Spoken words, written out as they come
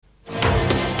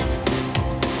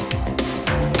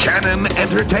Canon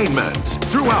Entertainment.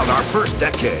 Throughout our first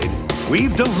decade,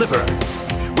 we've delivered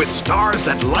with stars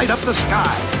that light up the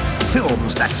sky,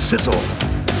 films that sizzle,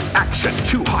 action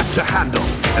too hot to handle,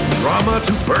 and drama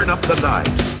to burn up the night.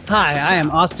 Hi, I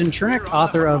am Austin TRUNICK,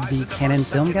 author of the Canon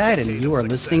Film Guide, and you are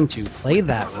listening to Play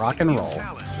That Rock and Roll.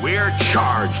 We're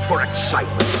charged for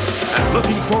excitement and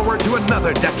looking forward to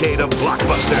another decade of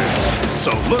blockbusters.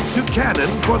 So look to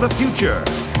Canon for the future.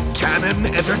 Canon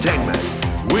Entertainment.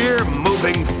 We're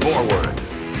moving forward.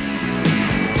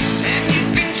 And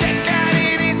you can check out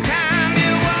anytime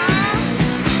you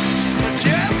want.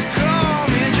 Just call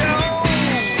me Joe,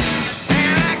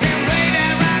 and I can play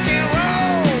that rock and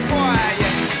roll for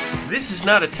you. This is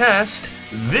not a test.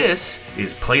 This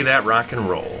is Play That Rock and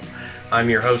Roll. I'm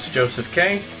your host, Joseph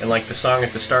K., and like the song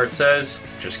at the start says,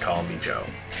 just call me Joe.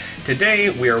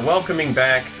 Today, we are welcoming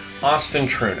back Austin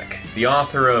TRUNICK, the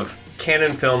author of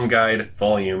Canon Film Guide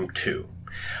Volume 2.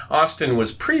 Austin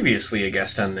was previously a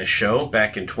guest on this show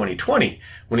back in 2020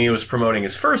 when he was promoting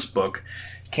his first book,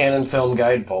 Canon Film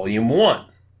Guide Volume 1.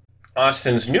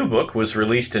 Austin's new book was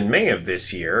released in May of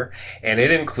this year, and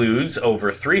it includes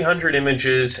over 300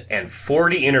 images and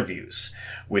 40 interviews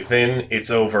within its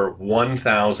over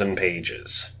 1,000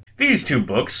 pages. These two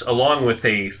books, along with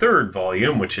a third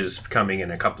volume, which is coming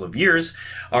in a couple of years,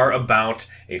 are about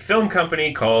a film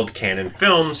company called Canon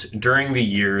Films during the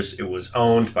years it was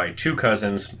owned by two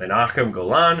cousins, Menachem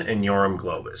Golan and Yoram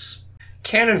Globus.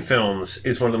 Canon Films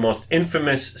is one of the most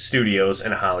infamous studios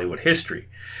in Hollywood history,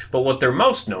 but what they're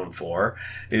most known for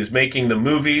is making the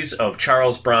movies of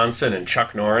Charles Bronson and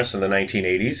Chuck Norris in the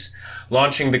 1980s,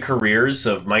 launching the careers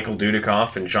of Michael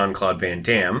Dudikoff and Jean-Claude Van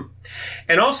Damme,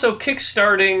 and also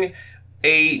kickstarting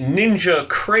a ninja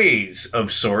craze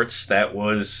of sorts that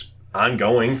was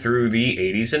ongoing through the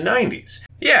 80s and 90s.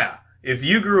 Yeah. If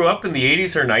you grew up in the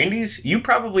 80s or 90s, you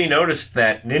probably noticed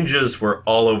that ninjas were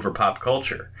all over pop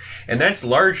culture. And that's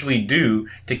largely due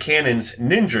to Canon's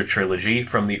Ninja trilogy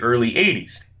from the early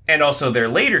 80s, and also their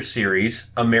later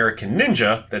series, American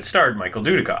Ninja, that starred Michael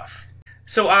Dudikoff.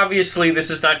 So obviously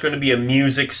this is not going to be a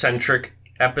music-centric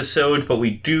episode, but we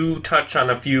do touch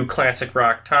on a few classic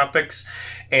rock topics.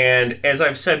 And as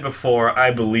I've said before,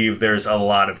 I believe there's a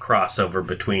lot of crossover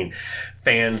between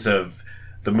fans of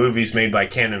the movies made by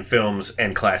Canon Films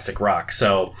and classic rock.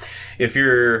 So if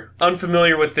you're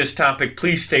unfamiliar with this topic,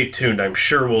 please stay tuned. I'm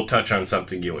sure we'll touch on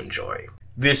something you enjoy.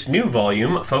 This new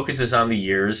volume focuses on the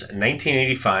years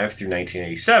 1985 through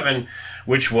 1987,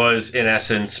 which was, in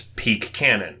essence, peak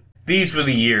Canon. These were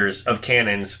the years of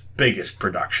Canon's biggest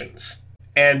productions.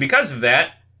 And because of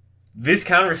that, this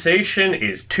conversation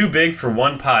is too big for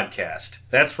one podcast.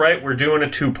 That's right, we're doing a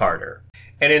two-parter.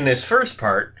 And in this first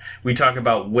part, we talk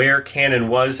about where Canon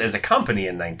was as a company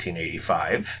in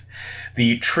 1985,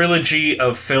 the trilogy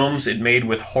of films it made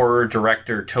with horror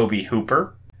director Tobe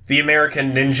Hooper, the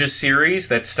American Ninja series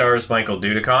that stars Michael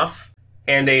Dudikoff,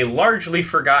 and a largely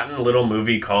forgotten little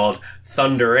movie called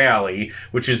Thunder Alley,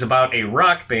 which is about a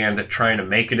rock band trying to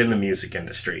make it in the music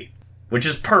industry, which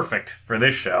is perfect for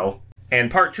this show.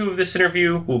 And part 2 of this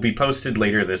interview will be posted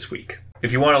later this week.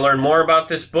 If you want to learn more about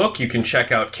this book, you can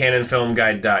check out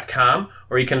CanonFilmGuide.com,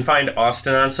 or you can find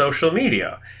Austin on social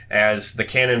media as the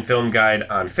Canon Film Guide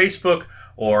on Facebook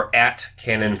or at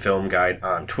Canon Film Guide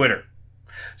on Twitter.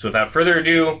 So without further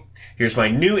ado, here's my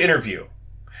new interview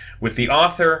with the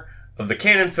author of the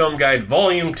Canon Film Guide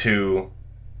Volume 2,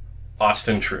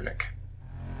 Austin TRUNICK.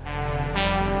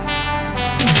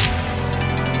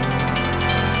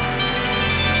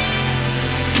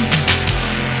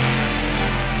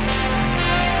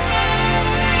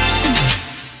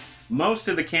 Most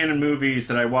of the Canon movies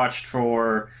that I watched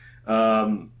for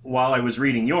while I was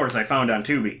reading yours, I found on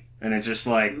Tubi. And it's just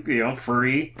like,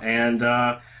 free. And,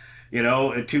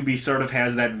 Tubi sort of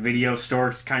has that video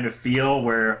store kind of feel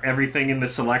where everything in the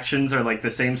selections are like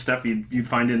the same stuff you'd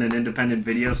find in an independent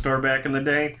video store back in the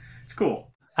day. It's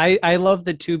cool. I love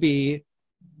the Tubi.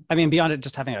 I mean, beyond it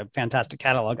just having a fantastic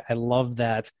catalog, I love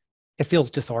that it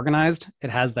feels disorganized. It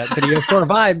has that video store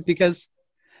vibe because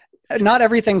not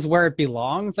everything's where it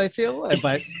belongs, I feel,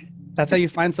 but that's how you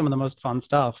find some of the most fun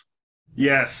stuff.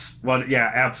 Yes. Well,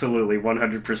 yeah, absolutely.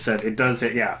 100%. It does.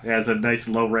 It has a nice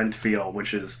low rent feel,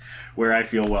 which is where I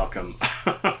feel welcome.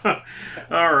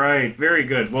 All right. Very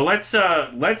good. Well, let's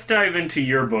dive into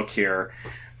your book here.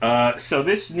 So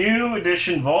this new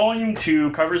edition, Volume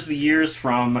 2, covers the years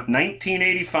from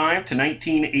 1985 to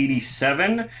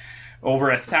 1987. Over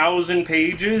 1,000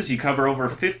 pages. You cover over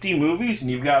 50 movies, and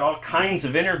you've got all kinds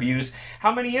of interviews.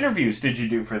 How many interviews did you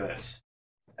do for this?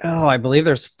 Oh, I believe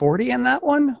there's 40 in that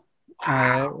one.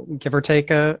 Give or take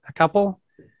a couple.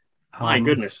 My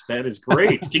goodness, that is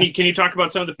great. Can you talk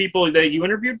about some of the people that you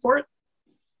interviewed for it?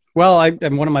 Well,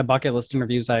 and one of my bucket list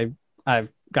interviews I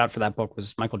got for that book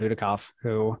was Michael Dudikoff,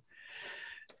 who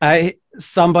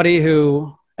somebody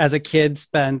who as a kid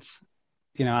spent,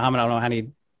 I don't know how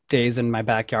many days in my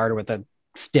backyard with a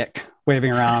stick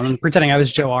waving around and pretending I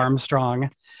was Joe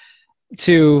Armstrong,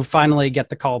 to finally get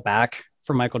the call back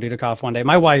from Michael Dudikoff one day.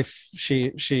 My wife,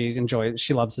 she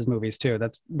loves his movies too.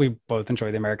 We both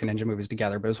enjoy the American Ninja movies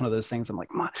together, but it was one of those things I'm like,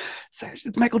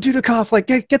 it's Michael Dudikoff, like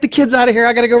get the kids out of here.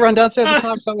 I got to go run downstairs and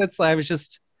talk. So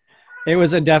it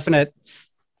was a definite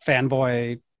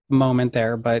fanboy moment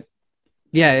there, but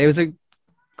yeah, it was a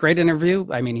great interview.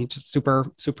 I mean, he's just super,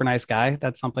 super nice guy.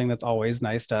 That's something that's always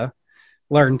nice to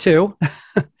learn too.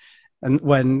 And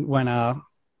when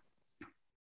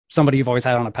somebody you've always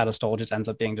had on a pedestal just ends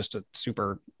up being just a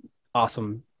super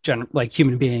awesome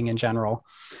human being in general.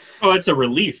 Oh, it's a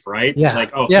relief, right? Yeah.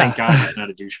 Like, oh, yeah. Thank God he's not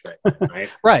a douchebag,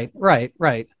 right?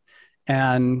 Right.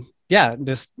 And yeah,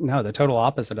 just no, the total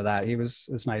opposite of that. He was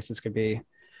as nice as could be.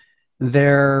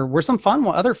 There were some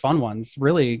other fun ones,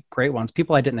 really great ones,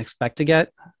 people I didn't expect to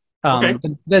get. Okay.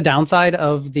 The downside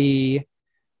of the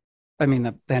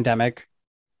pandemic,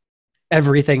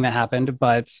 everything that happened,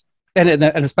 but and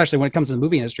especially when it comes to the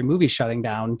movie industry, movies shutting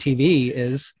down, TV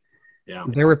is. Yeah.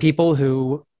 There were people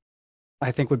who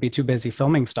I think would be too busy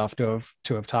filming stuff to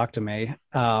have talked to me.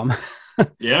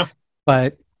 Yeah.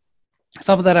 But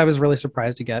some of that I was really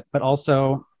surprised to get. But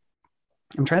also,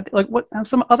 I'm trying to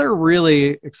some other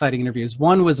really exciting interviews.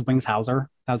 One was Wings Hauser.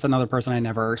 That's another person I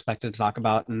never expected to talk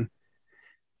about. And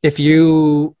if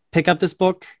you pick up this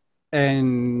book,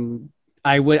 and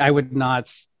I would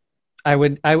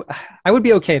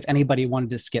be okay if anybody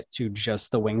wanted to skip to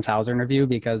just the Wings Hauser interview,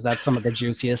 because that's some of the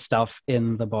juiciest stuff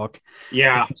in the book.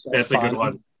 Yeah, that's a good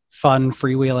one. Fun,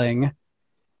 freewheeling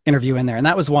interview in there. And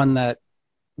that was one that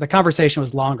the conversation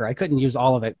was longer. I couldn't use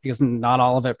all of it because not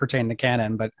all of it pertained to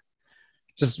canon, but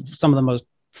just some of the most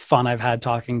fun I've had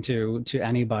talking to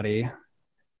anybody.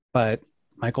 But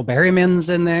Michael Berryman's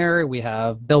in there. We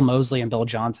have Bill Moseley and Bill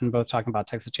Johnson both talking about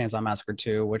Texas Chainsaw Massacre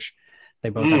 2, which they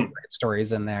both have great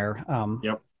stories in there.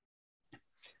 Yep.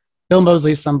 Bill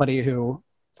Moseley's somebody who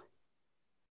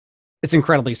is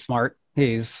incredibly smart.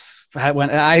 He's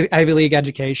went Ivy League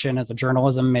education as a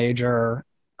journalism major.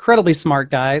 Incredibly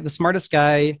smart guy. The smartest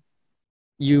guy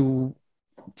to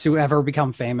ever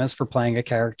become famous for playing a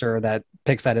character that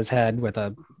picks at his head with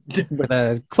a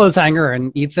clothes hanger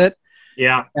and eats it.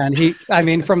 Yeah. And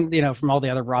from all the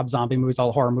other Rob Zombie movies, all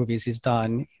the horror movies he's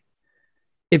done,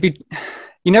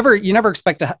 you never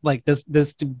expect to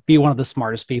this to be one of the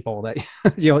smartest people that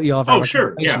you'll ever have a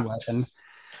conversation with. And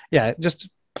yeah, just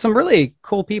some really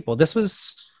cool people. This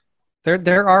was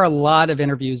there are a lot of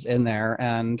interviews in there,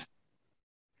 and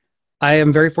I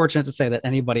am very fortunate to say that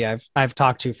anybody I've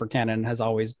talked to for canon has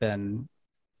always been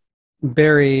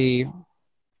very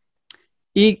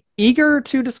eager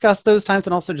to discuss those times,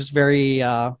 and also just very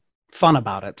fun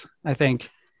about it. I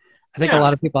think a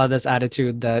lot of people have this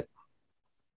attitude that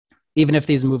even if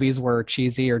these movies were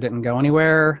cheesy or didn't go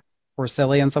anywhere or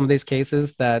silly in some of these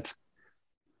cases, that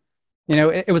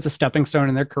it was a stepping stone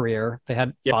in their career. They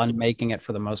had fun making it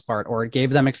for the most part, or it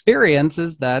gave them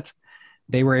experiences that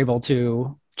they were able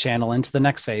to channel into the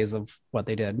next phase of what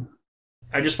they did.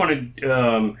 I just want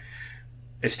to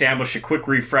establish a quick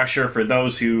refresher for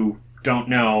those who don't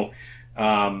know.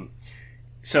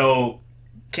 So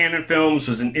Canon Films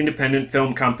was an independent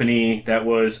film company that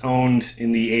was owned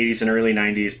in the 80s and early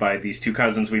 90s by these two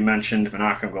cousins we mentioned,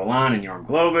 Menachem Golan and Yoram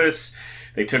Globus.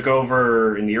 They took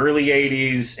over in the early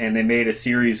 80s, and they made a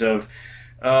series of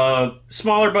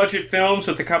smaller budget films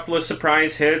with a couple of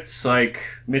surprise hits, like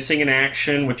Missing in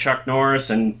Action with Chuck Norris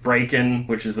and Breakin',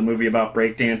 which is the movie about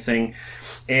breakdancing.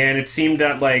 And it seemed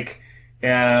that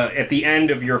at the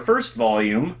end of your first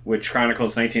volume, which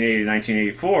chronicles 1980 to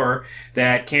 1984,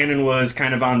 that Canon was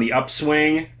kind of on the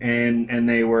upswing, and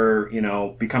they were,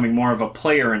 becoming more of a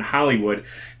player in Hollywood.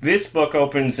 This book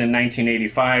opens in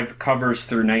 1985, covers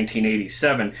through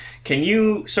 1987. Can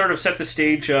you sort of set the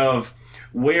stage of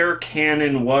where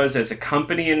Canon was as a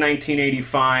company in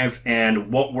 1985,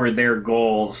 and what were their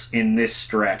goals in this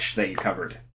stretch that you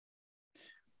covered?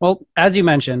 Well, as you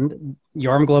mentioned,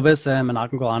 Yoram Globus and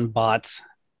Menachem Golan bought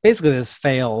basically this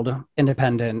failed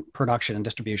independent production and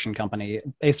distribution company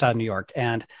based out of New York.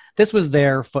 And this was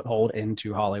their foothold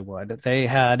into Hollywood. They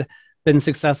had been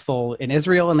successful in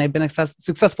Israel, and they've been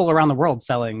successful around the world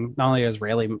selling not only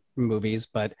Israeli movies,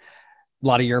 but a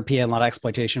lot of European, a lot of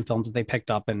exploitation films that they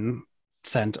picked up and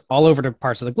sent all over to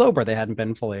parts of the globe where they hadn't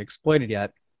been fully exploited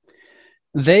yet.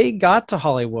 They got to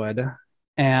Hollywood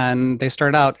And they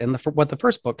start out in what the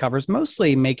first book covers,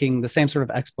 mostly making the same sort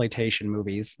of exploitation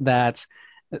movies that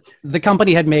the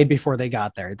company had made before they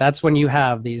got there. That's when you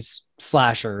have these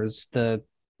slashers, the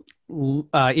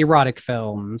erotic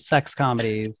films, sex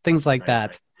comedies, things like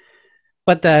that.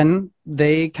 But then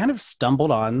they kind of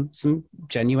stumbled on some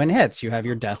genuine hits. You have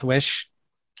your Death Wish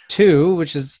 2,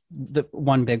 which is the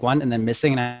one big one, and then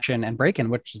Missing in Action and Breakin',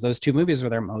 which those two movies were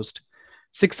their most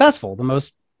successful,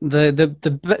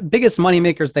 the biggest money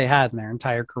makers they had in their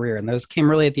entire career. And those came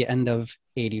really at the end of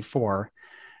 84.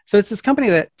 So it's this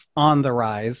company that's on the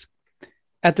rise.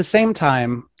 At the same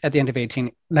time, at the end of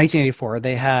 1984,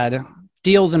 they had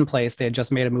deals in place. They had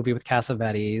just made a movie with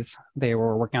Cassavetes. They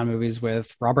were working on movies with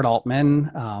Robert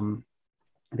Altman.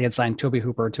 They had signed Toby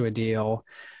Hooper to a deal,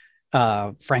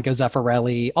 Franco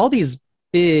Zeffirelli, all these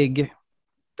big,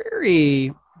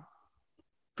 very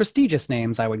prestigious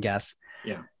names, I would guess.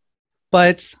 Yeah.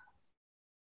 But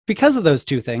because of those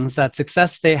two things, that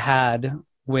success they had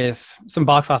with some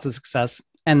box office success,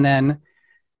 and then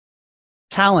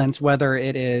talent, whether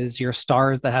it is your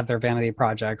stars that have their vanity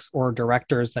projects or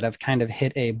directors that have kind of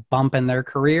hit a bump in their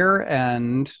career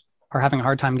and are having a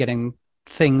hard time getting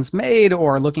things made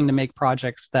or looking to make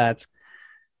projects that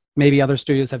maybe other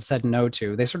studios have said no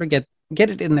to, they sort of get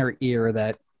it in their ear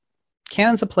that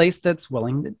Canon's a place that's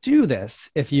willing to do this.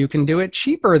 If you can do it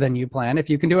cheaper than you plan, if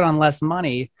you can do it on less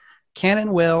money,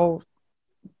 Canon will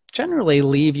generally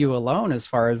leave you alone as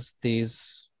far as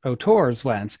these auteurs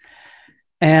went.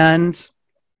 And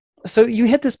so you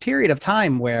hit this period of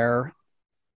time where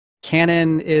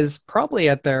Canon is probably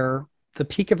at the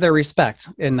peak of their respect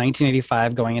in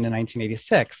 1985 going into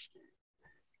 1986.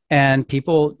 And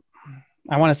people,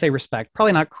 I want to say respect,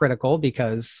 probably not critical,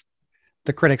 because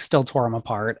the critics still tore them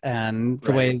apart, and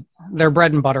the way their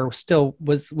bread and butter still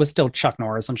was still Chuck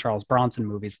Norris and Charles Bronson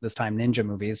movies at this time, ninja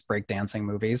movies, breakdancing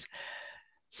movies.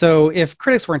 So if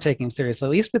critics weren't taking him seriously,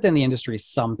 at least within the industry,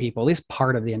 some people, at least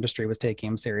part of the industry, was taking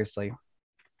him seriously.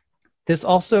 This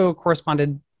also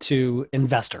corresponded to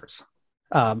investors.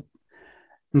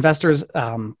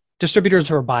 Distributors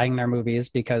who are buying their movies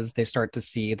because they start to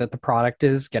see that the product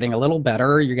is getting a little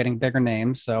better, you're getting bigger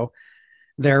names, so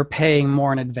they're paying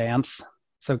more in advance.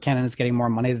 So Canon is getting more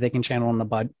money that they can channel in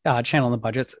the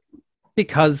budgets,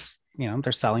 because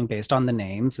they're selling based on the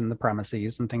names and the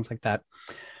premises and things like that.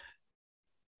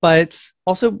 But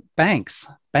also banks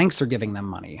are giving them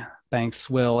money. Banks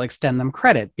will extend them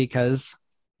credit because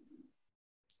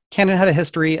Canon had a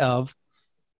history of,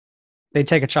 they'd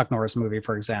take a Chuck Norris movie,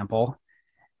 for example.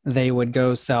 They would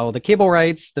go sell the cable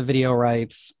rights, the video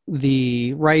rights,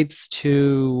 the rights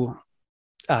to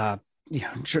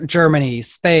Germany,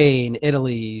 Spain,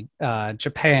 Italy,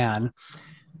 Japan,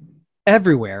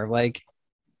 everywhere. Like,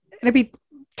 it'd be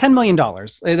 $10 million.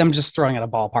 I'm just throwing out a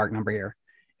ballpark number here.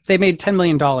 If they made $10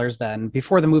 million then,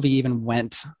 before the movie even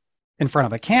went in front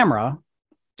of a camera,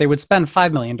 they would spend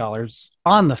 $5 million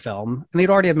on the film, and they'd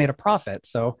already have made a profit.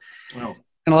 So in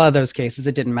a lot of those cases,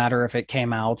 it didn't matter if it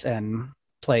came out and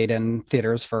played in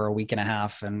theaters for a week and a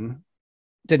half and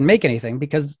didn't make anything,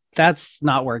 because that's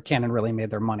not where Canon really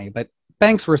made their money. But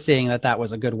banks were seeing that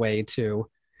was a good way to,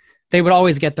 they would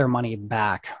always get their money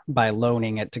back by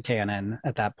loaning it to Canon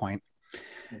at that point.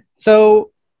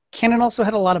 So Canon also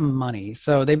had a lot of money,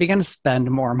 so they began to spend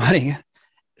more money.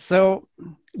 So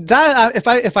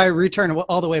if I return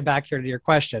all the way back here to your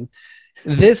question,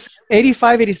 this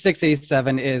 85, 86,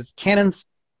 87 is Canon's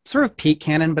sort of peak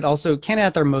Canon, but also Canon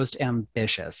at their most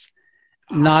ambitious,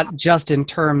 not just in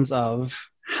terms of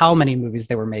how many movies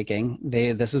they were making.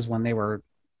 This is when they were,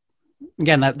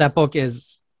 again, that book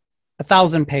is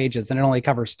 1,000 pages and it only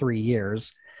covers 3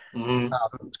 years. Mm-hmm.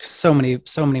 So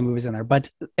many movies in there, but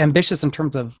ambitious in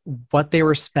terms of what they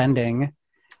were spending,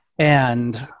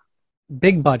 and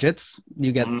big budgets.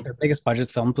 You get their biggest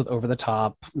budgets filmed with Over the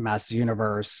Top, Massive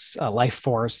Universe, Life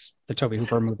Force, the Toby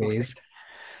Hooper movies,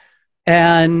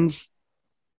 and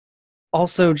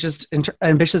also just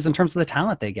ambitious in terms of the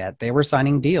talent they get. They were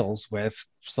signing deals with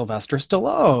Sylvester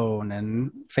Stallone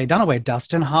and Faye Dunaway,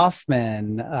 Dustin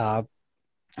Hoffman,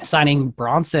 signing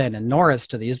Bronson and Norris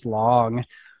to these long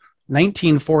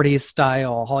 1940s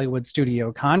style Hollywood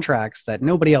studio contracts that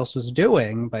nobody else was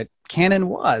doing, but Canon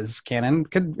was. Canon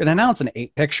could announce an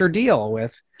 8-picture deal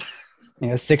with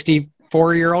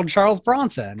 64-year-old Charles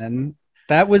Bronson, and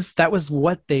that was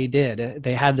what they did.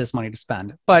 They had this money to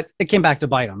spend, but it came back to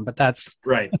bite them. But that's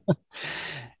right.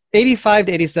 85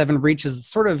 to 87 reaches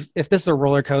sort of, if this is a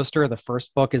roller coaster, the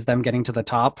first book is them getting to the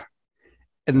top,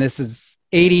 and this is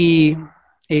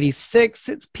 86,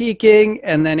 it's peaking,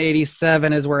 and then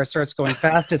 87 is where it starts going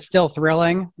fast. It's still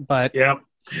thrilling, but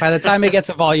by the time it gets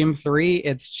to volume 3,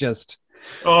 it's just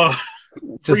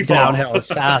Just Free fall. downhill as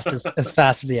fast as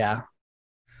yeah.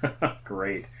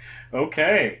 Great.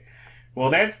 Okay. Well,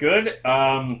 that's good.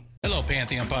 Hello,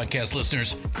 Pantheon Podcast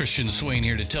listeners. Christian Swain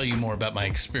here to tell you more about my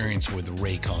experience with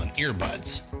Raycon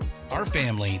earbuds. Our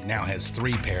family now has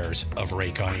 3 pairs of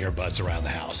Raycon earbuds around the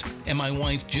house, and my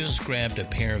wife just grabbed a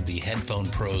pair of the Headphone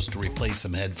Pros to replace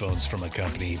some headphones from a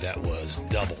company that was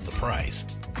double the price.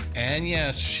 And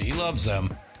yes, she loves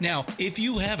them. Now, if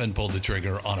you haven't pulled the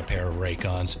trigger on a pair of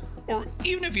Raycons, or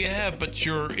even if you have, but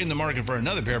you're in the market for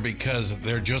another pair because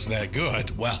they're just that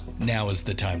good, well, now is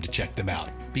the time to check them out,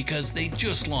 because they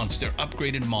just launched their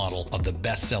upgraded model of the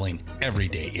best-selling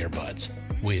everyday earbuds.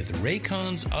 With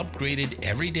Raycon's upgraded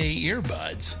everyday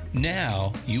earbuds,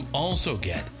 now you also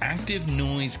get active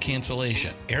noise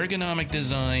cancellation, ergonomic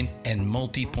design, and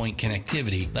multi-point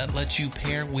connectivity that lets you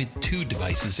pair with 2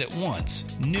 devices at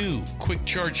once. New quick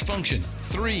charge function,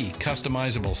 3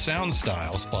 customizable sound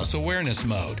styles, plus awareness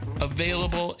mode.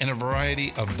 Available in a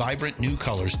variety of vibrant new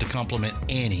colors to complement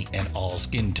any and all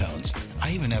skin tones.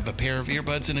 I even have a pair of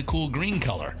earbuds in a cool green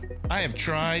color. I have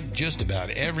tried just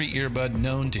about every earbud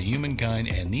known to humankind,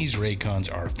 and these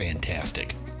Raycons are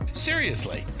fantastic.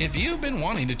 Seriously, if you've been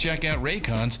wanting to check out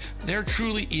Raycons, there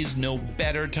truly is no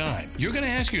better time. You're going to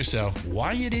ask yourself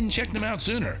why you didn't check them out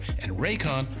sooner, and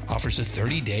Raycon offers a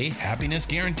 30-day happiness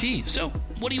guarantee. So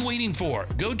what are you waiting for?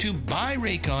 Go to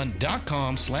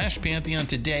buyraycon.com/Pantheon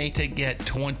today to get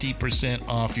 20%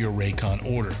 off your Raycon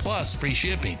order, plus free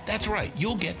shipping. That's right,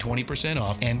 you'll get 20%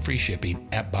 off and free shipping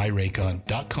at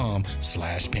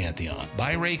buyraycon.com/Pantheon.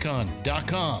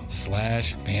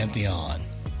 buyraycon.com/Pantheon.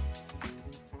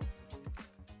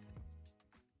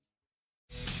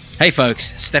 Hey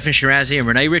folks, Stefan Shirazi and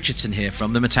Renee Richardson here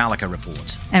from the Metallica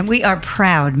Report. And we are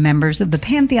proud members of the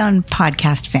Pantheon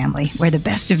podcast family, where the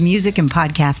best of music and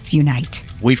podcasts unite.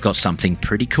 We've got something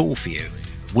pretty cool for you.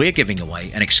 We're giving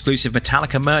away an exclusive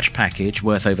Metallica merch package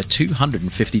worth over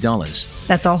 $250.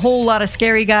 That's a whole lot of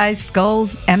Scary Guys,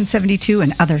 Skulls, M72,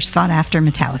 and other sought-after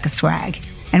Metallica swag.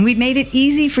 And we've made it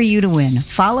easy for you to win.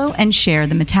 Follow and share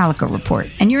the Metallica Report,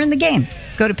 and you're in the game.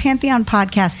 Go to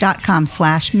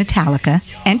pantheonpodcast.com/Metallica,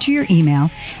 enter your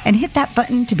email, and hit that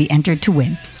button to be entered to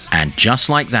win. And just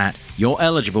like that, you're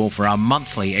eligible for our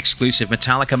monthly exclusive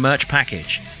Metallica merch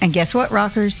package. And guess what,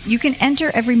 rockers? You can enter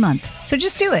every month, so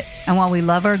just do it. And while we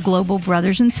love our global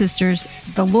brothers and sisters,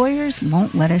 the lawyers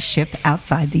won't let us ship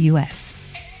outside the U.S.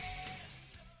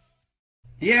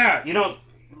 Yeah,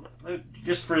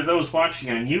 just for those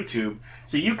watching on YouTube,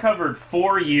 so you covered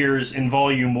 4 years in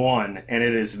Volume 1, and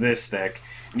it is this thick.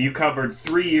 And you covered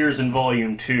 3 years in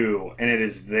Volume 2, and it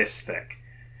is this thick.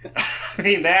 I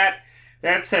mean, that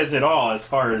says it all as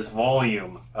far as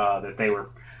volume that they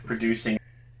were producing.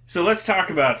 So let's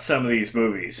talk about some of these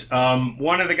movies.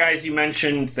 One of the guys you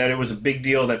mentioned that it was a big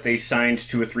deal that they signed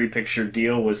to a 3-picture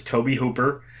deal was Tobe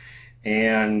Hooper.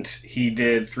 And he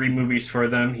did 3 movies for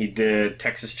them. He did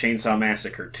Texas Chainsaw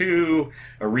Massacre 2,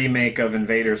 a remake of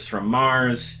Invaders from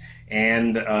Mars,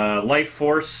 and Life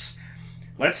Force.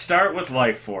 Let's start with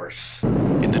Life Force.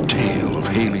 In the tail of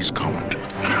Halley's Comet,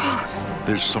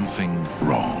 there's something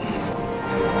wrong.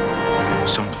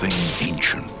 Something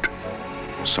ancient.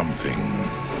 Something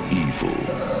evil.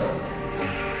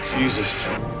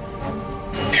 Jesus.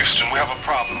 Houston, we have a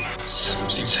problem.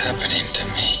 Something's happening to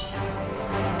me.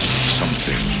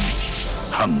 Something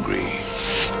hungry.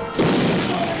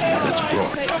 That's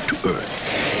brought to Earth.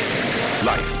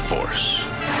 Life Force.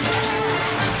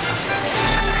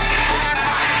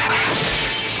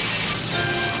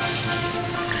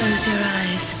 Close your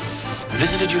eyes.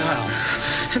 Visited you how?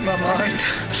 In my mind.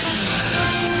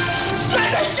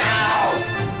 Let it go!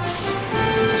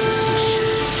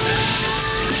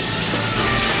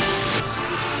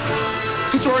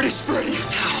 It's already spreading.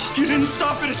 You didn't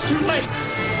stop it. It's too late.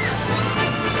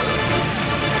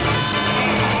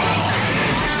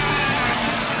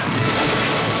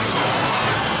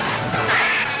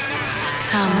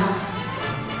 Come.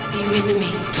 Be with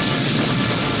me.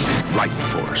 Life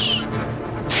Force.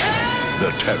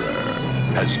 The terror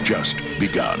has just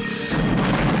begun.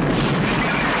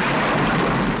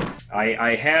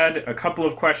 I had a couple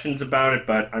of questions about it,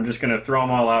 but I'm just going to throw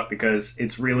them all out because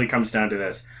it really comes down to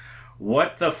this.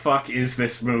 What the fuck is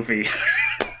this movie?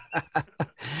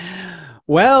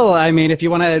 Well, I mean, if you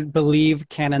want to believe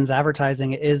Canon's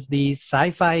advertising, it is the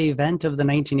sci-fi event of the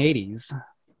 1980s.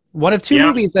 One of 2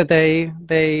 movies that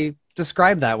they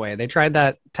described that way. They tried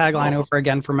that tagline over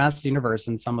again for Master Universe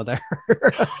in some of their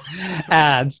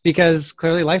ads, because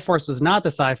clearly Life Force was not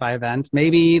the sci-fi event.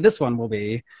 Maybe this one will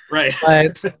be. Right.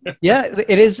 But yeah,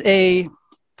 it is a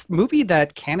movie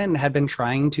that Canon had been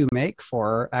trying to make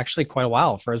for actually quite a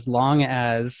while, for as long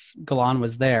as Golan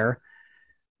was there.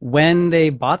 When they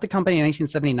bought the company in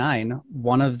 1979,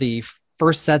 one of the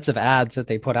first sets of ads that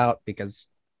they put out, because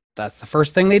that's the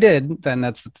first thing they did, then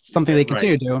that's something they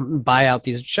continue to do, buy out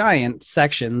these giant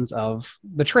sections of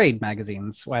the trade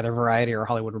magazines, whether Variety or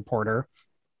Hollywood Reporter,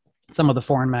 some of the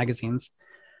foreign magazines.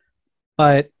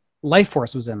 But Life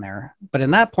Force was in there. But in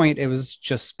that point, it was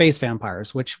just Space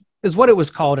Vampires, which is what it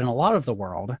was called in a lot of the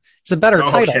world. It's a better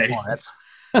title for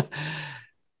it.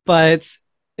 But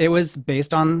it was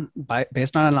based on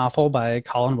a novel by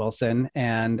Colin Wilson,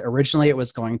 and originally it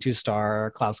was going to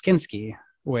star Klaus Kinski,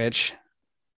 which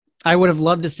I would have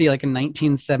loved to see like a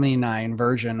 1979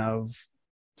 version of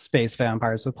Space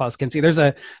Vampires with Klaus Kinski.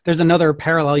 There's another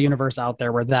parallel universe out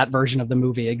there where that version of the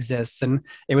movie exists, and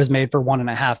it was made for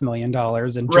 $1.5 million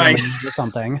in Germany or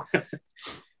something. It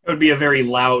would be a very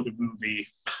loud movie.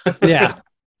 Yeah.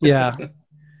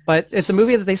 But it's a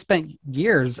movie that they spent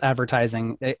years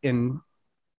advertising in.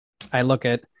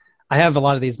 I have a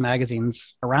lot of these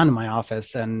magazines around in my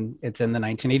office, and it's in the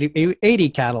 1980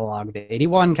 catalog, the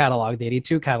 81 catalog, the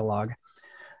 82 catalog.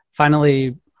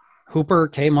 Finally, Hooper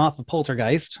came off of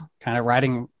Poltergeist, kind of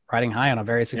riding high on a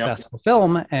very successful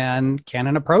film, and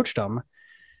Cannon approached him.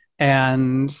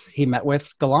 And he met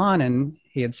with Galan, and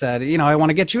he had said, I want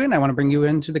to get you in. I want to bring you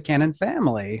into the Cannon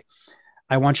family.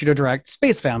 I want you to direct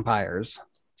Space Vampires.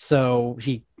 So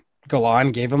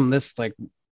Galan gave him this like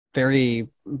very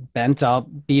bent up,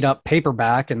 beat up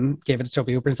paperback and gave it to Tobe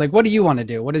Hooper. He's like, what do you want to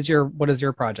do? What is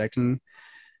your project? And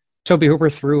Tobe Hooper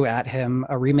threw at him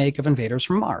a remake of Invaders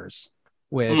from Mars,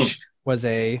 which was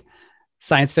a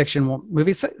science fiction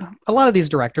movie. So a lot of these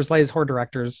directors, a lot of these horror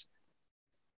directors,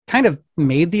 kind of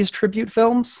made these tribute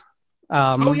films.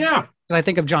 I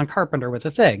think of John Carpenter with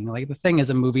The Thing. Like The Thing is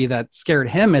a movie that scared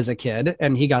him as a kid,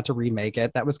 and he got to remake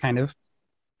it. That was kind of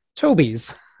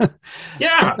Toby's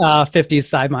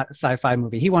 50s sci-fi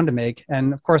movie he wanted to make.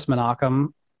 And of course, Menachem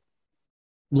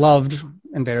loved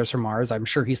Invaders from Mars. I'm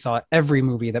sure he saw every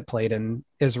movie that played in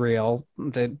Israel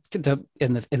in the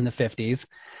 50s.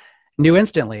 Knew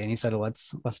instantly, and he said,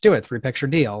 let's do it, 3-picture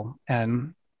deal.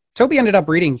 And Toby ended up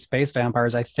reading Space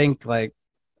Vampires, I think, like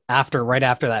right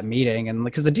after that meeting, and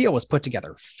because the deal was put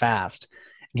together fast,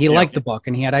 and he liked the book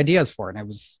and he had ideas for it, and it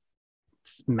was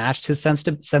matched his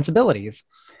sensibilities.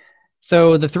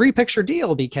 So the 3-picture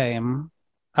deal became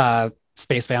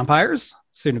Space Vampires,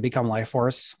 soon to become Life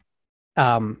Force,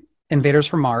 Invaders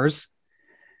from Mars,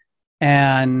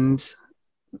 and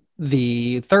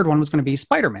the third one was going to be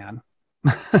Spider-Man.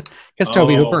 Because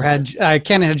Tobe Hooper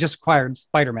Cannon had just acquired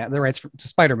Spider-Man, the rights to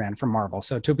Spider-Man from Marvel.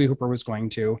 So Tobe Hooper was going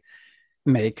to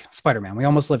make Spider-Man. We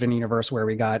almost lived in a universe where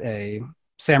we got a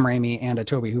Sam Raimi and a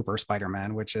Tobe Hooper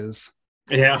Spider-Man, which is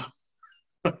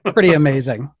pretty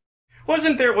amazing.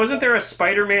 Wasn't there a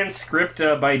Spider-Man script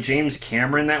by James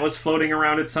Cameron that was floating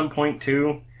around at some point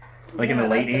too, like in the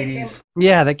late 80s?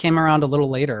 Yeah, that came around a little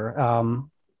later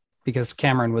because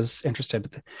Cameron was interested.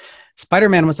 But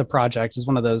Spider-Man was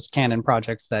one of those Canon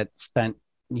projects that spent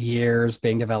years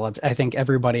being developed. I think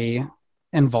everybody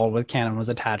involved with Canon was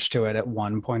attached to it at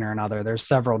one point or another. There's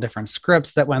several different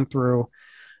scripts that went through.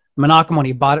 Menachem, when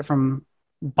he bought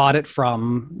it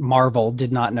from Marvel,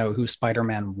 did not know who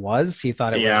Spider-Man was. He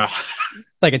thought it was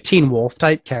like a Teen Wolf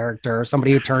type character,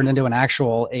 somebody who turned into an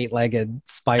actual 8-legged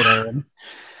spider.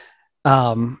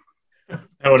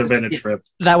 That would have been a trip.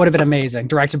 That would have been amazing.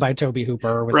 Directed by Tobe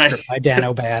Hooper with script by Dan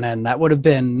O'Bannon. That would have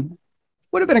been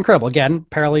incredible. Again,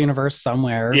 parallel universe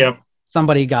somewhere. Yep.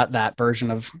 Somebody got that version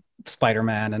of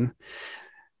Spider-Man, and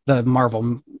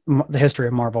the history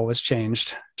of Marvel was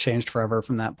changed forever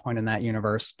from that point in that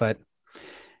universe. But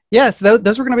yes,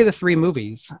 those were going to be the 3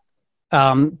 movies.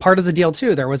 Part of the deal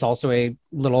too, there was also a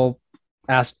little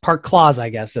part clause, I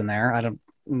guess, in there. I'm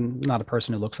not a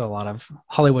person who looks at a lot of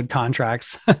Hollywood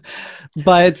contracts,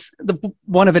 but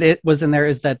one of it was in there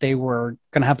is that they were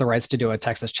going to have the rights to do a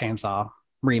Texas Chainsaw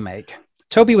remake.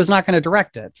 Toby was not going to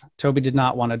direct it. Toby did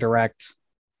not want to direct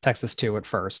Texas 2 at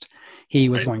first. He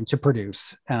was going to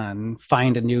produce and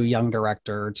find a new young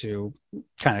director to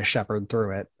kind of shepherd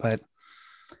through it. But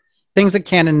things that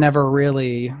Cannon never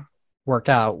really worked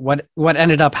out. What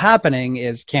ended up happening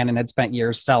is Cannon had spent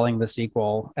years selling the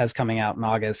sequel as coming out in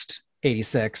August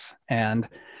 86, and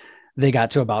they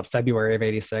got to about February of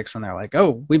 86, and they're like,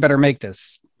 oh, we better make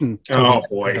this. Oh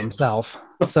boy. Himself.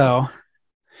 So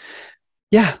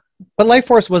yeah. But Life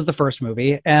Force was the first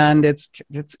movie, and it's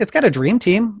got a dream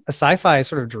team, a sci-fi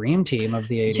sort of dream team of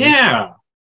the 80s. Yeah,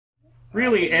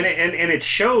 really, and it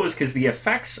shows because the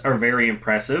effects are very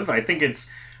impressive. I think it's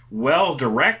well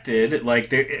directed.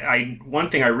 Like one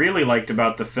thing I really liked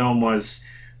about the film was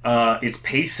its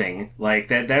pacing. Like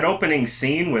that opening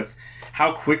scene with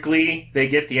how quickly they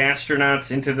get the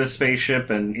astronauts into the spaceship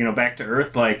and, back to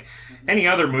Earth. Like any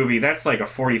other movie, that's like a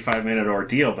 45-minute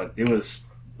ordeal, but it was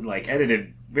like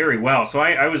edited very well. So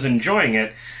I was enjoying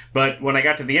it. But when I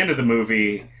got to the end of the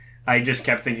movie, I just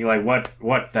kept thinking, like,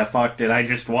 what the fuck did I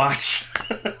just watch?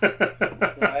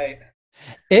 Right.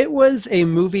 It was a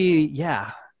movie,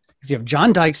 yeah. Because you have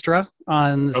John Dykstra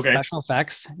on the special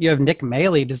effects. You have Nick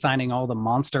Maley designing all the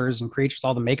monsters and creatures,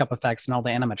 all the makeup effects and all the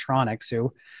animatronics.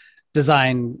 Who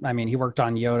designed, I mean, he worked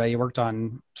on Yoda, he worked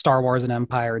on Star Wars and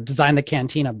Empire, designed the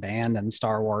Cantina band in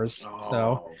Star Wars.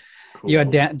 So cool. You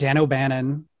had Dan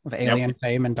O'Bannon of Alien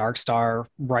fame and Dark Star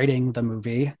writing the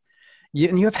movie.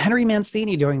 And you have Henry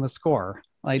Mancini doing the score,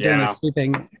 like doing the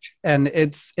sweeping. And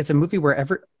it's a movie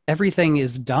where everything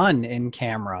is done in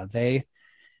camera.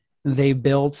 They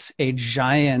built a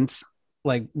giant,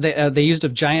 like they used a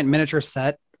giant miniature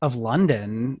set of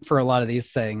London for a lot of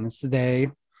these things. A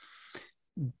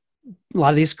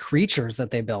lot of these creatures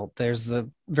that they built. There's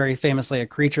very famously a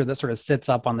creature that sort of sits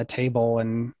up on the table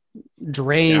and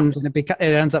drains, and it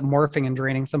ends up morphing and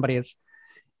draining somebody. It's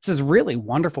this really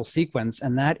wonderful sequence,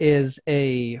 and that is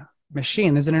a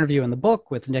machine. There's an interview in the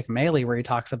book with Nick Maley where he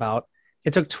talks about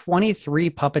it took 23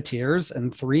 puppeteers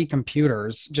and 3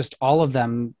 computers, just all of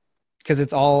them, because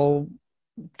it's all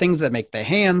things that make the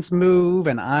hands move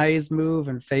and eyes move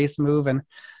and face move, and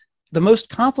the most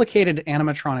complicated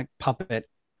animatronic puppet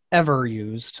ever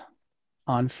used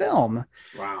on film.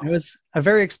 Wow. It was a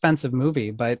very expensive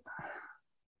movie, but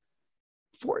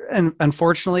and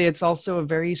unfortunately it's also a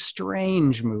very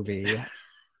strange movie.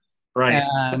 Right.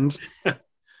 And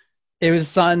it was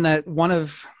something that one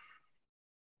of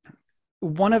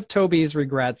Toby's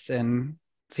regrets, and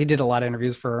he did a lot of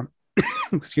interviews for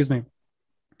excuse me,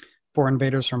 for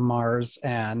Invaders from Mars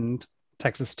and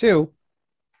Texas 2,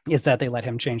 is that they let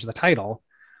him change the title,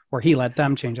 or he let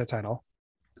them change the title.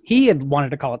 He had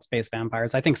wanted to call it Space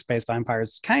Vampires. I think Space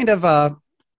Vampires kind of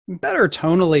better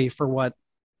tonally for what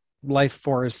Life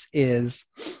Force is.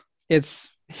 It's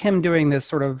him doing this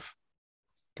sort of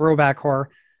throwback horror,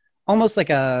 almost like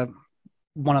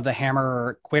one of the Hammer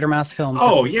or Quatermass films.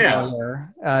 Oh yeah,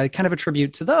 kind of a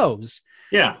tribute to those.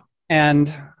 Yeah,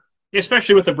 and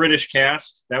especially with the British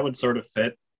cast, that would sort of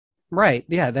fit. Right.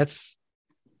 Yeah, it's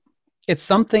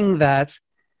something that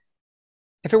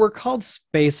if it were called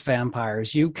Space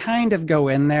Vampires, you kind of go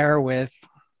in there with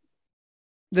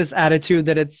this attitude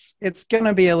that it's going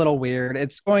to be a little weird.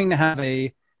 It's going to have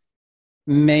a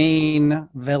main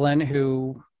villain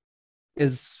who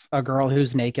is a girl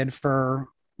who's naked for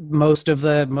most of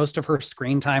her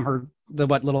screen time,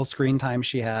 what little screen time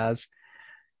she has.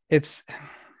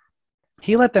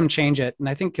 He let them change it, and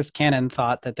I think his canon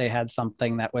thought that they had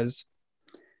something that was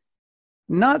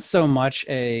not so much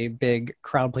a big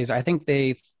crowd pleaser. I think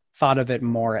they thought of it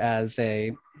more as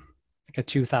a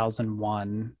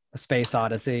 2001 A Space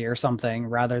Odyssey or something,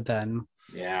 rather than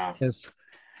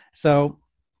So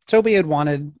Toby had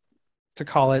wanted to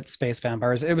call it Space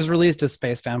Vampires. It was released as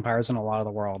Space Vampires in a lot of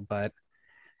the world, but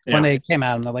when they came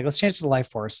out and they're like, let's change it to Life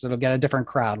Force, it'll get a different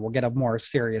crowd, we'll get a more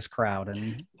serious crowd,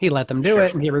 and he let them do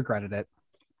it, and he regretted it.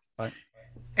 But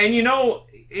and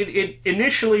it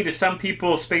initially, to some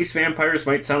people, Space Vampires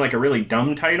might sound like a really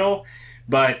dumb title,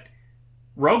 but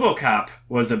RoboCop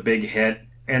was a big hit,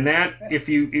 and that if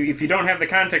you don't have the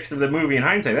context of the movie in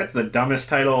hindsight, that's the dumbest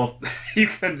title you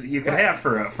could have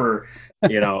for a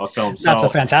film. So that's a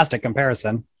fantastic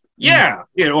comparison. Yeah.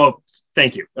 Well,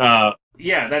 thank you.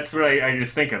 Yeah, that's what I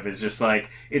just think of. It's just like,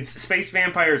 it's Space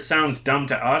Vampires sounds dumb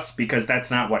to us because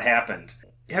that's not what happened.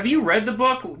 Have you read the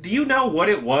book? Do you know what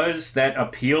it was that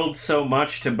appealed so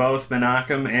much to both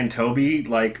Menachem and Toby?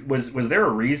 Like, was there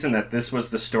a reason that this was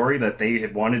the story that they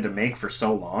had wanted to make for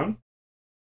so long?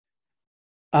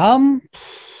 I've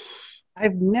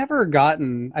never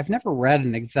read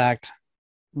an exact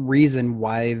reason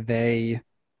why they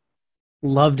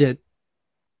loved it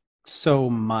so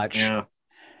much. Yeah.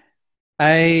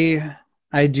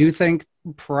 I do think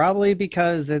probably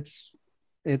because it's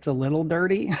a little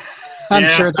dirty.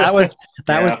 I'm sure that was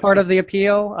part of the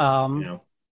appeal.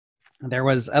 There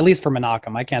was, at least for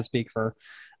Menachem, I can't speak for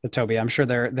the Toby. I'm sure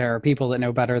there are people that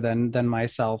know better than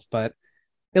myself, but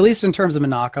at least in terms of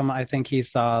Menachem, I think he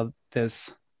saw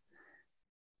this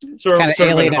sort of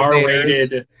an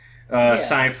R-rated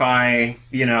sci-fi,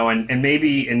 and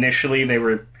maybe initially they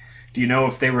were. Do you know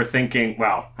if they were thinking?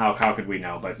 Well, how could we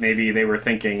know? But maybe they were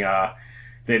thinking that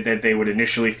they would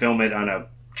initially film it on a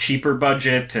cheaper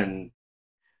budget, and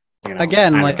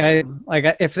again,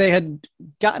 if they had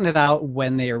gotten it out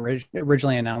when they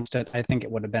originally announced it, I think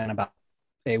it would have been about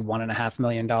a $1.5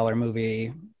 million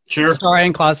movie,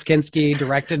 starring Klaus Kinski,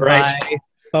 directed by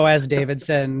Boaz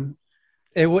Davidson,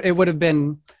 It would have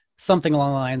been something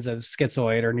along the lines of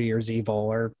Schizoid or New Year's Evil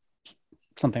or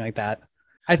something like that.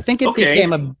 I think it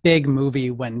became a big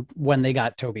movie when they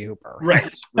got Toby Hooper.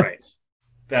 Right, right.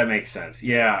 That makes sense.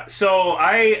 Yeah. So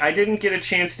I didn't get a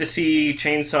chance to see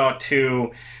Chainsaw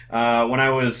 2 when I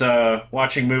was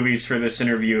watching movies for this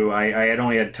interview. I had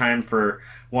only had time for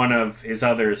one of his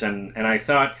others, and I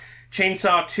thought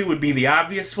Chainsaw 2 would be the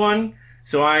obvious one.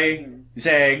 So I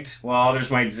zagged while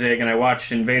others might zig, and I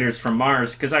watched Invaders from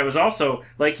Mars because I was also,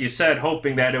 like you said,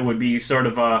 hoping that it would be sort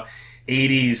of a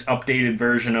 80s updated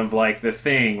version of like The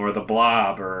Thing or The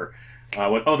Blob or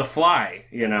The Fly.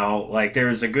 You know, like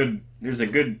there's a good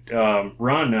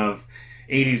run of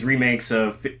 80s remakes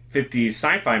of 50s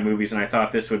sci-fi movies, and I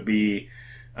thought this would be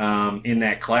in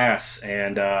that class,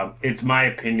 and it's my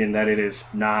opinion that it is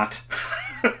not.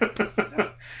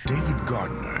 David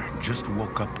Gardner just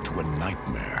woke up to a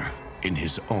nightmare in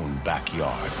his own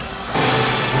backyard.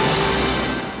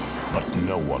 But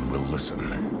no one will listen.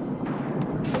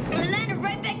 We landed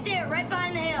right back there, right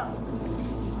behind the hill.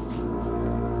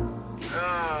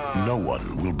 No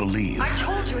one will believe. I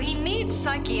told you he needs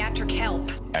psychiatric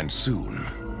help. And soon,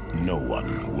 no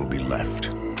one will be left.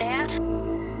 Dad?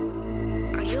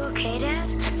 Are you okay, Dad?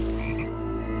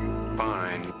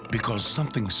 Fine. Because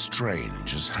something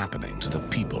strange is happening to the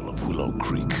people of Willow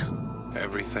Creek.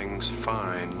 Everything's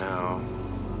fine now.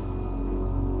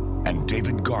 And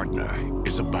David Gardner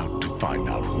is about to find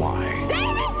out why. David!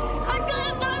 I'm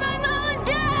gonna find my mom and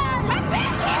dad! I'm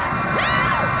back here!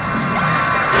 No!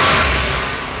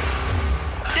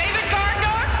 David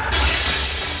Gardner?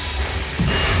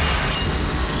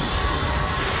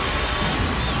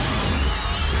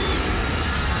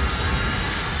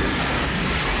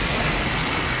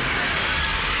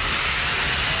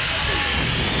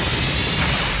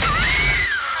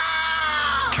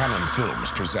 Canon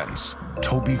Films presents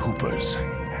Toby Hooper's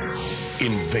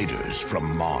Invaders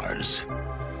from Mars.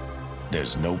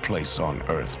 There's no place on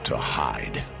Earth to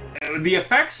hide. The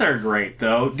effects are great,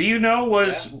 though. Do you know,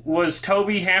 was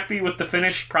Toby happy with the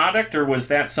finished product, or was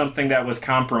that something that was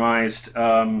compromised,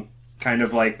 kind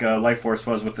of like Life Force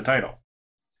was with the title?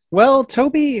 Well,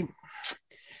 Toby,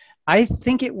 I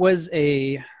think it was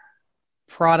a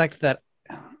product that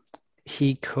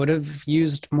he could have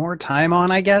used more time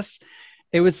on, I guess.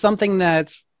 It was something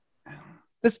that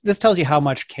this tells you how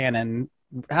much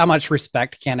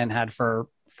respect Canon had for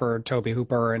Toby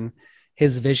Hooper and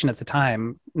his vision at the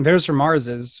time. Invaders from Mars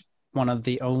is one of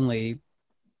the only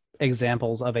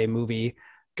examples of a movie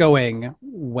going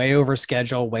way over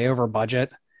schedule, way over budget,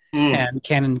 and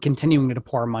Canon continuing to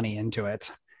pour money into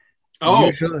it.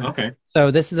 Okay.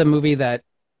 So this is a movie that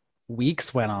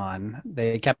weeks went on.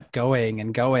 They kept going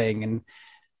and going and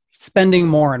spending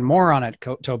more and more on it.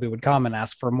 Toby would come and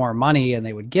ask for more money, and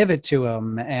they would give it to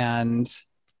him. And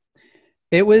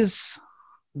it was,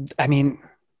 I mean,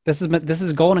 this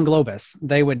is Golden Globus.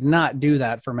 They would not do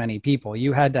that for many people.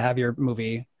 You had to have your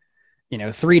movie,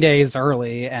 3 days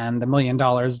early and $1 million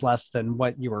less than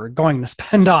what you were going to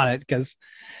spend on it, because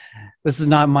this is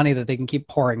not money that they can keep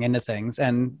pouring into things.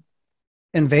 And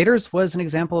Invaders was an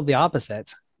example of the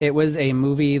opposite. It was a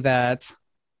movie that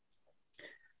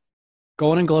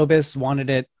Golden Globus wanted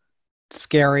it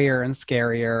scarier and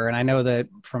scarier. And I know that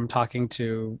from talking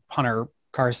to Hunter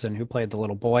Carson, who played the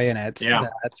little boy in it,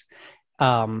 that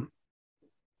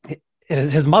it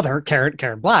is his mother,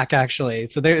 Karen Black, actually.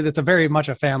 So it's a very much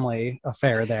a family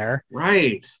affair there.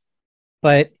 Right.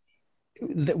 But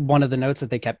one of the notes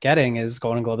that they kept getting is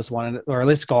Golden Globus wanted, or at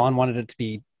least Golan wanted it to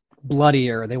be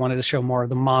bloodier. They wanted to show more of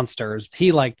the monsters.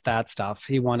 He liked that stuff.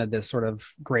 He wanted this sort of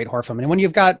great horror film. And when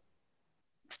you've got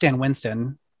Stan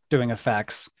Winston doing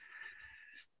effects,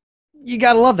 you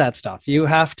got to love that stuff. You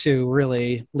have to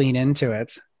really lean into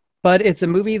it. But it's a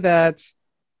movie that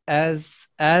as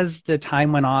the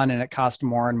time went on and it cost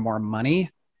more and more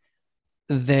money,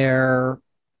 their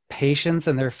patience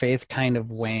and their faith kind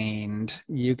of waned.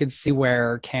 You could see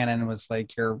where Canon was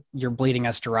like, you're bleeding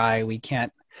us dry.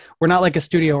 We're not like a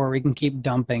studio where we can keep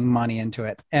dumping money into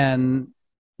it. And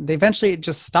they eventually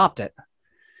just stopped it.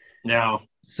 No.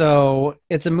 So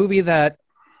it's a movie that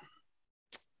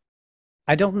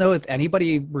I don't know if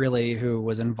anybody really who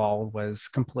was involved was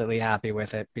completely happy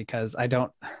with it, because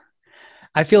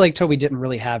I feel like Toby didn't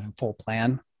really have a full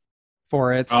plan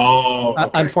for it. Oh,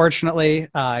 okay. Unfortunately,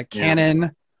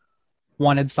 Canon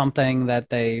wanted something that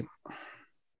they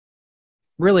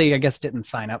really, I guess, didn't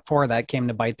sign up for. That came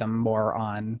to bite them more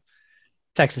on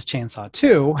Texas Chainsaw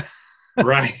 2.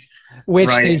 Right. Which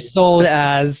they sold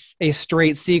as a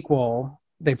straight sequel.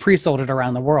 They pre-sold it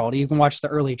around the world. You can watch the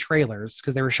early trailers,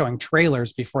 because they were showing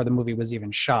trailers before the movie was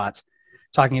even shot.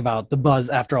 talking about The Buzz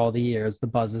after all the years. The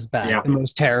Buzz is back. Yeah. The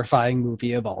most terrifying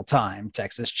movie of all time,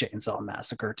 Texas Chainsaw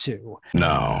Massacre 2.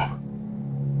 Now,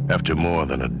 after more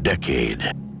than a decade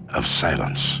of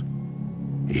silence,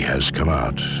 he has come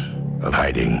out of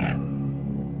hiding.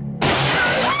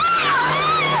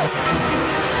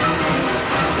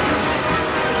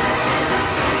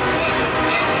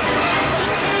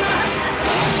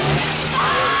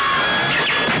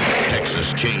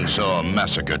 Texas Chainsaw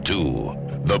Massacre 2.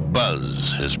 The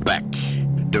Buzz is back.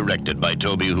 Directed by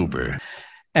Tobe Hooper.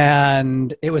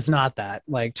 And it was not that.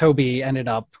 Like, Tobe ended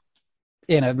up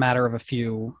in a matter of a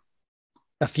few,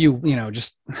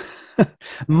 just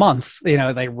months.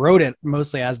 They wrote it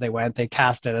mostly as they went. They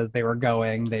cast it as they were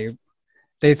going.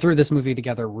 They threw this movie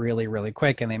together really, really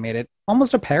quick, and they made it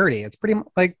almost a parody. It's pretty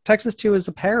like Texas 2 is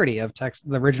a parody of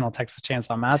the original Texas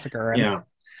Chainsaw Massacre.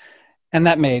 And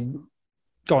that made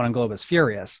Going on Globus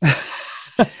furious.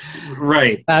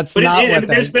 Right. That's but not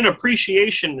there's been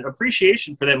appreciation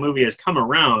for that movie has come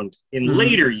around in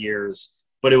later years,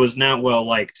 but it was not well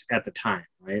liked at the time,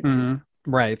 right?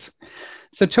 Right.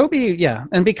 So Tobe,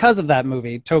 and because of that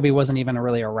movie, Tobe wasn't even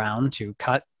really around to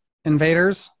cut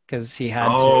Invaders because he had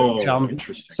to jump.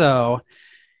 Interesting. So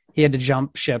he had to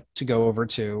jump ship to go over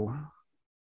to.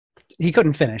 He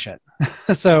couldn't finish it,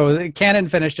 so Canon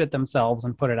finished it themselves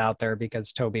and put it out there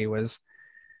because Tobe was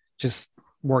just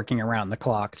working around the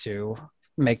clock to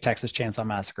make Texas Chainsaw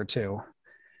Massacre 2,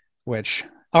 which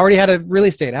already had a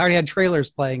release date, already had trailers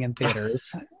playing in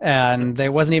theaters, and they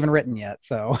wasn't even written yet.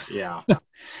 So yeah,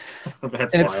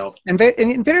 that's and wild.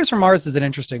 Invaders from Mars is an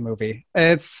interesting movie.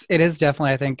 It is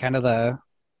definitely, I think, kind of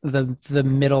the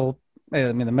middle.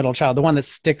 I mean, the middle child, the one that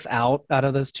sticks out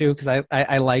of those two, because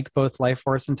I like both Life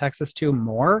Force and Texas 2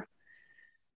 more.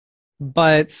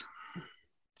 But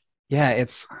yeah,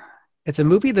 it's a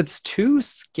movie that's too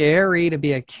scary to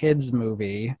be a kid's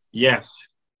movie. Yes.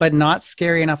 But not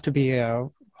scary enough to be a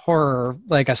horror,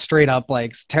 like a straight up,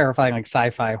 like terrifying, like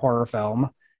sci-fi horror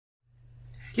film.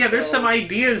 Yeah, there's some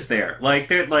ideas there. Like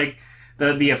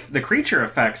the creature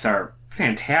effects are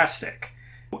fantastic.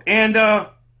 And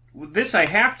this I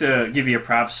have to give you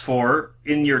props for.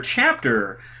 In your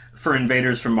chapter for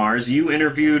Invaders from Mars, you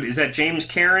interviewed, is that James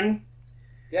Caron?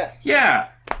 Yes. Yeah.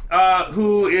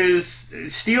 Who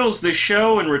steals the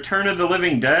show in Return of the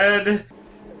Living Dead.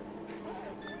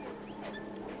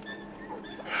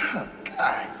 Oh,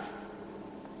 God.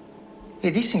 Hey,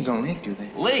 these things don't leak, do they?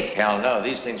 Leak? Hell no.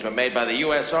 These things were made by the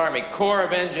U.S. Army Corps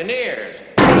of Engineers.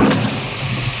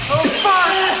 Oh,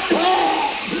 fuck!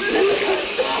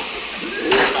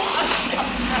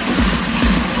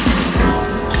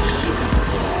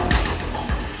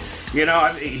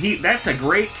 That's a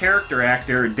great character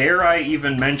actor. Dare I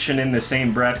even mention in the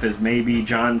same breath as maybe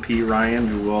John P. Ryan,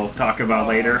 who we'll talk about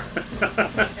later.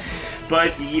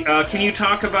 But can you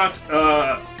talk about,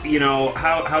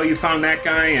 how you found that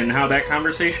guy and how that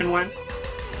conversation went?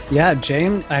 Yeah,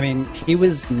 James, I mean, he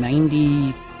was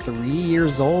 93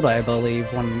 years old, I believe,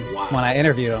 when I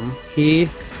interviewed him.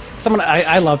 Someone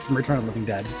I love from Return of the Living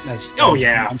Dead, as you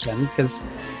mentioned, because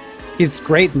he's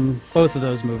great in both of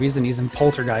those movies, and he's in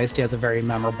Poltergeist. He has a very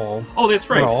memorable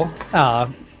role.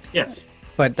 Yes.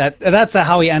 But that's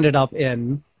how he ended up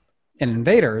in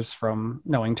Invaders, from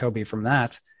knowing Tobe from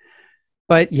that.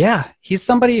 But yeah, he's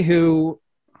somebody who,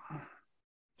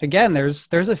 again, there's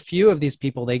a few of these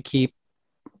people they keep.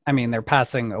 I mean, they're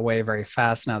passing away very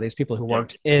fast now. These people who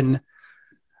worked in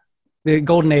the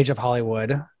golden age of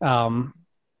Hollywood,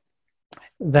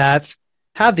 that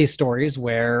have these stories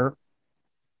where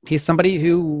he's somebody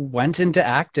who went into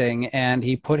acting and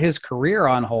he put his career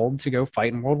on hold to go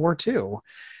fight in World War II.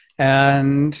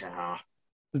 And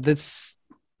that's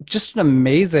just an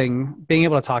amazing being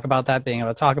able to talk about that, being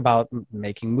able to talk about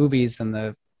making movies in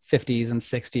the 50s and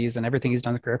 60s and everything he's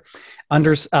done in his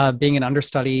career. Being an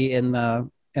understudy in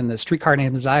the Streetcar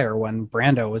Named Desire when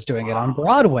Brando was doing it on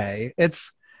Broadway.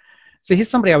 So he's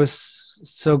somebody I was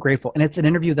so grateful. And it's an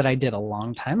interview that I did a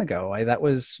long time ago. That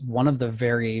was one of the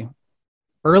very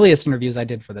earliest interviews I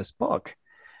did for this book.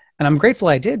 And I'm grateful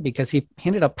I did, because he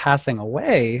ended up passing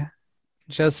away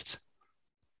just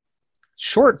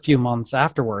short few months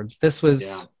afterwards. This was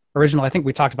original. I think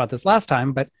we talked about this last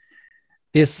time, but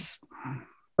this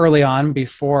early on,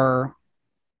 before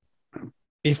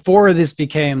this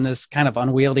became this kind of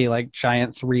unwieldy, like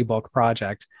giant 3-book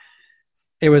project,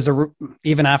 it was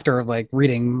even after like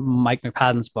reading Mike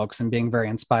McPaden's books and being very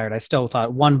inspired, I still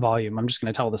thought 1 volume, I'm just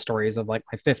going to tell the stories of like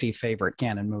my 50 favorite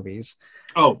canon movies.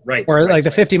 Oh, right. Or right, like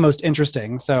the 50 most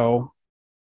interesting. So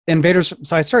Invaders.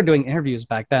 So I started doing interviews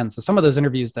back then. So some of those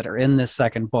interviews that are in this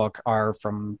second book are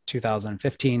from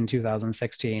 2015,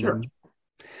 2016. Sure.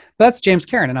 that's James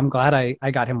Karen, and I'm glad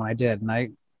I got him when I did. And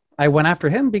I went after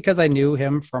him because I knew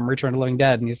him from Return of the Living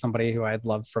Dead, and he's somebody who I'd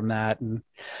loved from that. And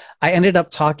I ended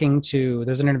up talking to,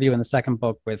 there's an interview in the second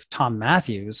book with Tom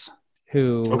Matthews,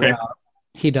 who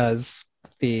he does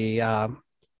the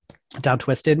Down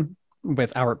Twisted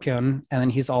with Albert Pyun, and then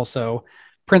he's also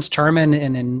Prince Charming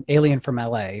in an Alien from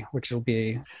LA, which will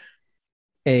be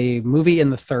a movie in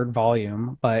the third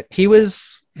volume. But he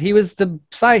was the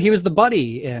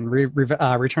buddy in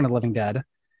Return of the Living Dead.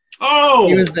 Oh,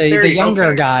 he was the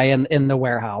younger guy in the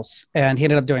warehouse, and he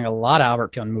ended up doing a lot of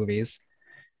Albert Pyun movies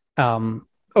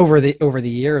over the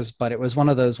years. But it was one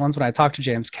of those ones when I talked to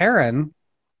James Karen,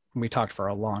 we talked for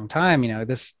a long time. You know,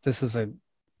 the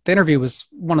interview was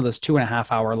one of those 2.5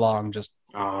 hour long, just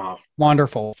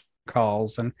wonderful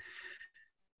calls. And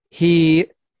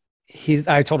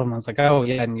I told him, I was like, oh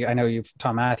yeah, and I know you've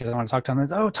Tom Matthews, I want to talk to him.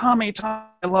 He's, oh, Tommy, I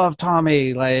love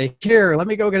Tommy. Like, here, let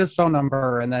me go get his phone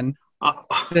number. And then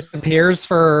disappears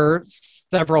for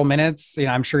several minutes. You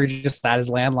know, I'm sure he just sat his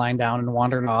landline down and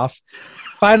wandered off.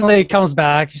 Finally comes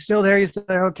back. You still there? You still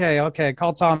there? Okay.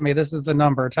 Call Tommy. This is the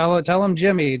number. Tell him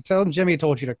Jimmy told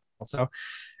you to call. So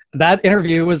that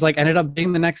interview was like, ended up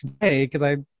being the next day, because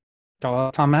I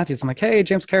called Tom Matthews. I'm like, hey,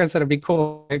 James Karen said it'd be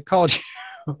cool. I called you.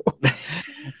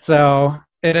 So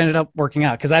it ended up working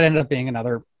out, because that ended up being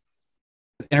another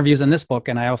interviews in this book.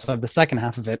 And I also have the second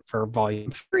half of it for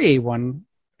volume 3, one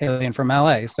Alien from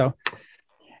LA. So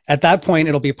at that point,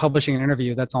 it'll be publishing an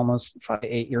interview that's almost 9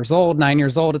 years old by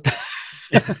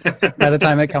the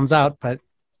time it comes out. But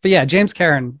yeah, James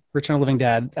Karen, Return of the Living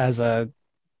Dead,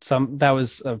 that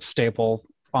was a staple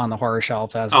on the horror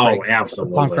shelf as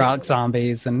absolutely punk rock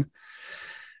zombies, and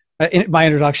my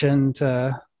introduction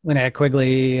to Linnea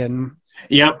Quigley, and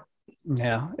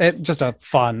it just a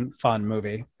fun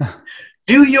movie.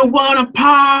 Do you want to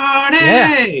party?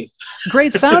 Yeah.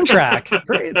 Great soundtrack.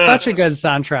 Such a good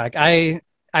soundtrack.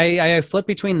 I flip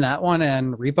between that one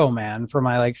and Repo Man for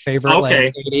my like favorite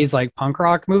like 80s like punk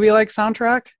rock movie like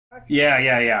soundtrack.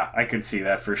 Yeah. I could see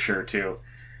that for sure too.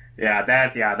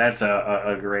 That's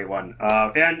a great one.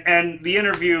 And the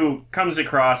interview comes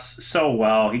across so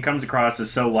well. He comes across as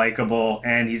so likable,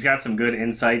 and he's got some good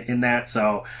insight in that.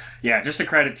 So yeah, just a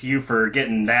credit to you for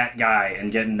getting that guy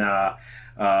and getting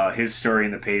his story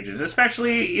in the pages,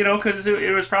 especially, you know, because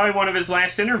it was probably one of his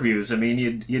last interviews. I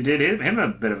mean, you did him a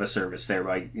bit of a service there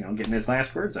by, you know, getting his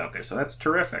last words out there. So that's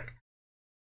terrific.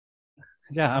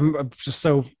 Yeah, I'm just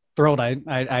so thrilled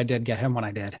I did get him when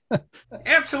I did.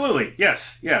 Absolutely.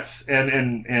 Yes.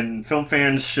 And film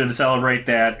fans should celebrate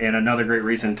that, and another great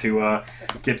reason to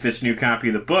get this new copy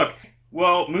of the book.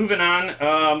 Well, moving on,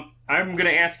 I'm going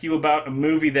to ask you about a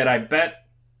movie that but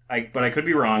I could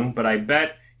be wrong, but I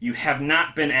bet you have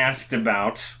not been asked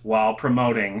about while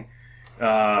promoting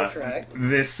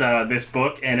this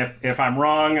book. And if I'm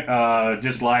wrong,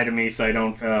 just lie to me so I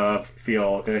don't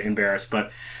feel embarrassed.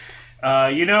 But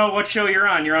you know what show you're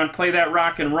on? You're on Play That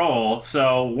Rock and Roll.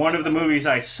 So one of the movies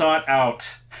I sought out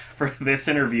for this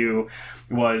interview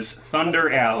was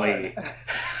Thunder Alley,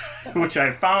 which I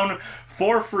found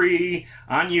for free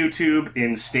on YouTube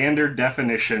in standard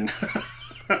definition.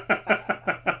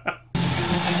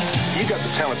 You got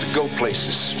the talent to go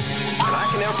places, and I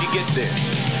can help you get there.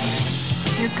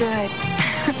 You're good.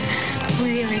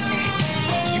 Really good.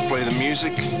 You play the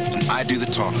music, and I do the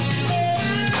talking.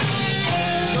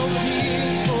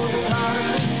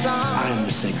 I'm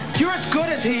the singer. You're as good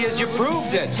as he is. You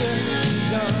proved it.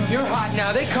 You're hot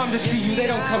now. They come to see you. They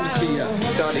don't come to see us.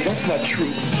 Donnie, that's not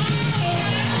true.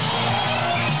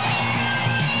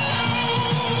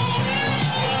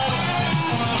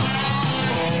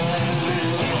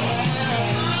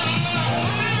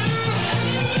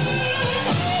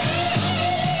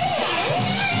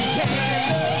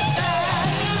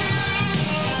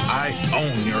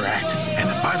 Own your act, and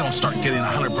if I don't start getting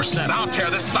 100%, I'll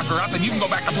tear this sucker up and you can go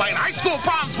back to playing high school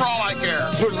proms for all I care.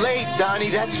 You're late, Donnie,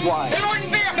 that's why. It wouldn't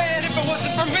be a band if it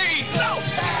wasn't for me. No!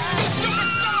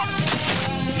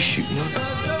 You shooting up?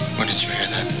 Where did you hear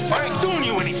that? I ain't doing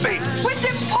you any favors. What's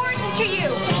important to you?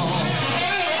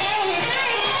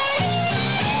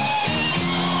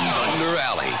 Thunder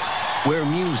Alley, where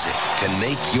music can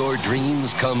make your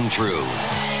dreams come true.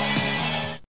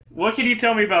 What can you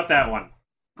tell me about that one?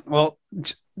 Well,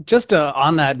 just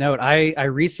on that note, I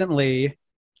recently,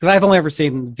 because I've only ever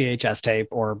seen VHS tape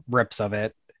or rips of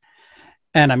it,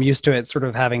 and I'm used to it sort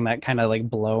of having that kind of like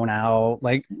blown out,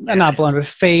 like not blown, but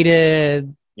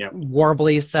faded,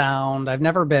 warbly sound. I've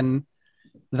never been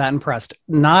that impressed.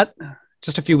 Not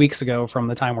just a few weeks ago from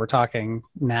the time we're talking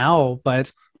now,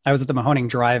 but I was at the Mahoning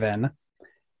Drive-In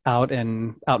out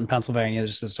in Pennsylvania.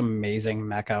 There's this amazing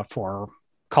mecca for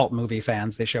cult movie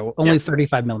fans. They show only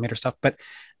 35 millimeter stuff, but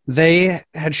they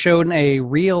had shown a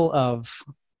reel of,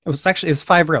 it was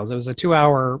 5 reels. It was a 2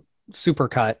 hour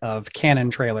supercut of Canon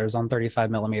trailers on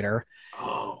 35 millimeter.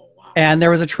 Oh, wow. And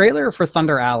there was a trailer for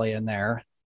Thunder Alley in there.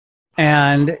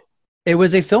 And it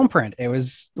was a film print. It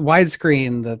was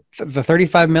widescreen, the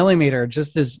 35 millimeter,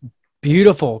 just this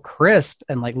beautiful, crisp,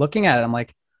 and like looking at it, I'm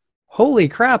like, holy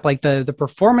crap, like the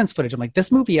performance footage. I'm like,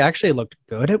 this movie actually looked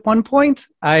good at one point.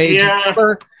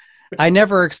 I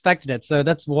never expected it. So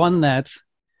that's one that,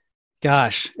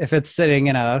 gosh, if it's sitting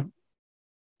in a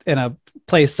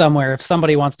place somewhere, if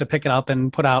somebody wants to pick it up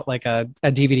and put out like a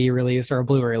DVD release or a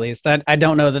Blu-ray release, that I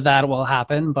don't know that will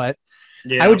happen, but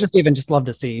I would just love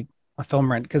to see a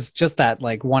film rent, because just that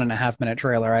like 1.5 minute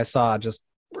trailer I saw just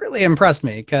really impressed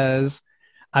me, because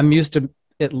I'm used to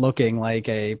it looking like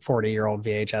a 40-year-old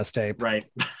VHS tape. Right.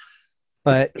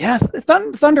 But yeah,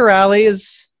 Thunder Alley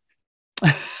is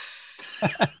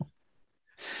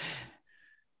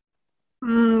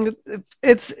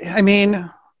it's, I mean,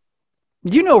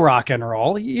 you know, rock and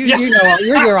roll. You know,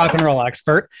 you're the rock and roll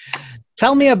expert.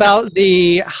 Tell me about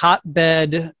the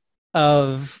hotbed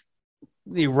of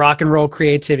the rock and roll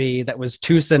creativity that was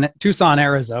Tucson,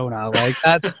 Arizona. Like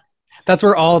that's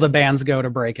where all the bands go to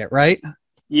break it, right?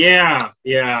 Yeah.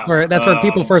 That's where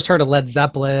people first heard of Led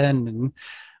Zeppelin. And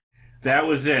that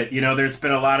was it. You know, there's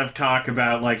been a lot of talk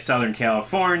about like Southern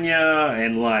California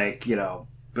and like, you know,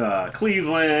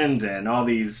 Cleveland and all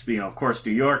these, you know, of course,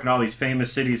 New York and all these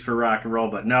famous cities for rock and roll.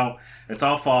 But no, it's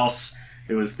all false.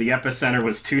 It was the epicenter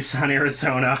was Tucson,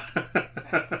 Arizona.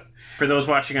 For those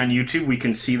watching on YouTube, we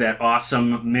can see that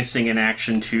awesome Missing in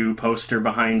Action 2 poster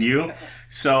behind you.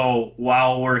 So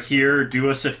while we're here, do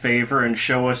us a favor and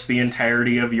show us the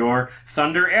entirety of your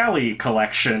Thunder Alley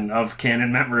collection of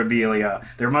Canon memorabilia.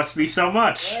 There must be so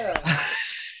much.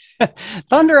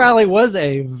 Thunder Alley was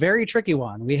a very tricky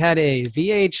one. I had a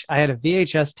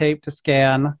VHS tape to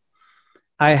scan.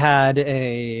 I had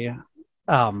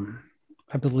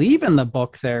I believe in the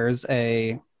book there's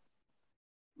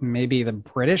maybe the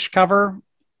British cover,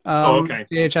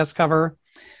 VHS cover,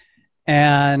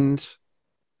 and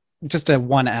just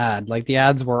one ad. Like the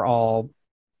ads were all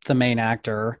the main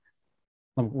actor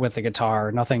with the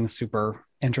guitar, nothing super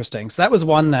interesting. So that was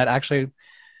one that actually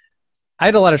I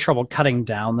had a lot of trouble cutting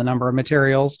down the number of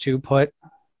materials to put,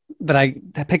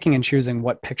 picking and choosing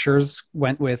what pictures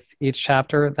went with each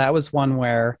chapter. That was one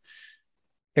where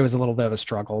it was a little bit of a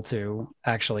struggle to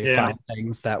actually find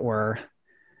things that were,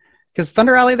 because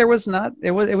Thunder Alley, it was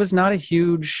not a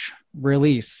huge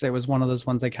release. It was one of those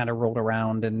ones they kind of rolled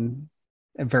around and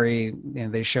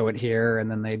they show it here and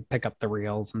then they'd pick up the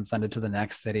reels and send it to the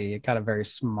next city. It got a very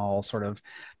small sort of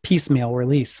piecemeal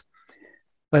release.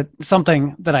 But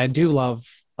something that I do love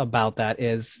about that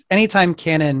is anytime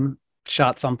Canon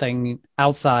shot something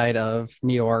outside of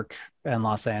New York and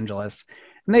Los Angeles,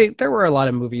 and there were a lot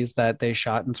of movies that they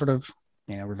shot in sort of,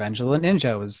 you know, Revenge of the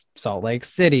Ninja was Salt Lake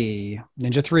City,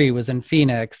 Ninja 3 was in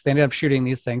Phoenix. They ended up shooting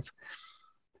these things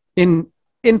in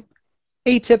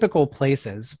atypical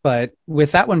places, but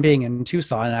with that one being in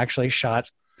Tucson, and actually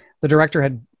the director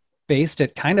had based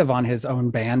it kind of on his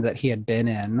own band that he had been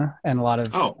in, and a lot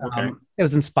of it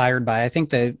was inspired by, I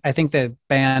think the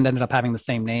band ended up having the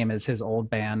same name as his old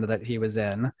band that he was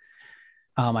in.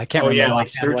 I can't remember. Like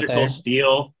Surgical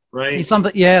Steel, right?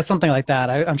 Something like that.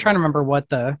 I'm trying to remember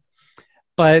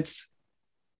but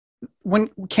when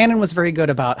Canon was very good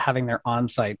about having their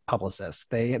on-site publicists,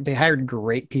 they hired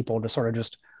great people to sort of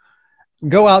just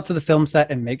go out to the film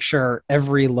set and make sure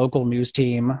every local news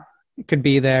team could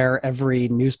be there. Every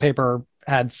newspaper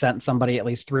had sent somebody at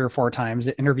least 3 or 4 times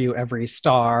to interview every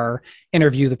star,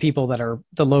 interview the people that are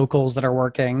the locals that are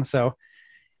working. So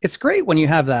it's great when you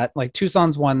have that. Like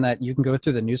Tucson's one that you can go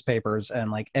through the newspapers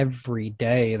and like every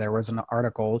day there was an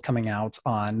article coming out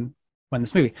on when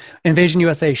this movie Invasion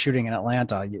USA shooting in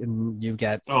Atlanta. You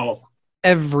get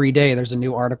every day there's a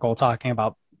new article talking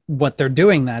about what they're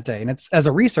doing that day, and it's, as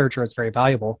a researcher, it's very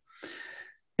valuable.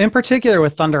 In particular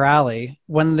with Thunder Alley,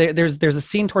 when there's a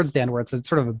scene towards the end where it's a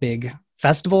sort of a big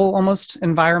festival almost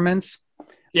environment,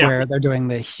 where they're doing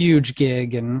the huge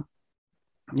gig, and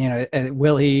you know,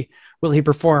 will he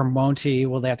perform? Won't he?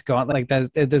 Will they have to go out like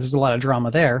that? There's a lot of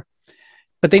drama there,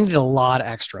 but they need a lot of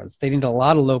extras. They need a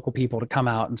lot of local people to come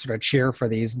out and sort of cheer for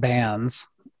these bands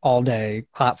all day,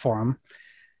 clap for them.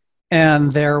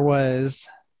 And there was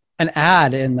an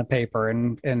ad in the paper,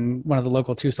 in one of the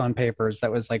local Tucson papers,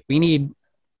 that was like, we need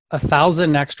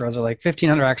 1,000 extras or like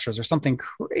 1,500 extras or something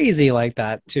crazy like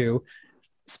that to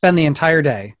spend the entire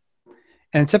day.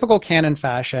 And in typical Canon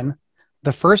fashion,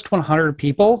 the first 100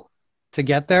 people to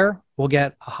get there will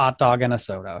get a hot dog and a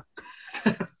soda.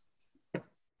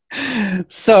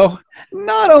 So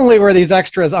not only were these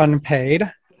extras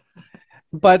unpaid,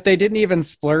 but they didn't even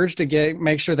splurge to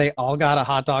make sure they all got a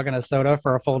hot dog and a soda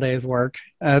for a full day's work.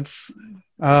 That's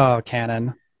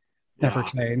canon. Never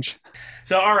change.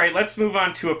 So, all right, let's move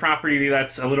on to a property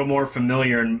that's a little more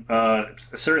familiar and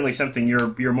certainly something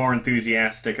you're more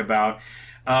enthusiastic about.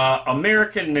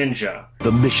 American Ninja.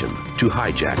 The mission to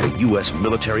hijack a U.S.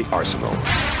 military arsenal.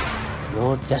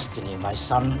 Your destiny, my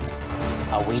son,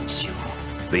 awaits you.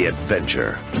 The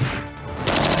adventure.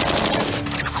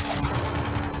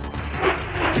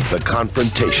 The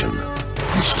confrontation.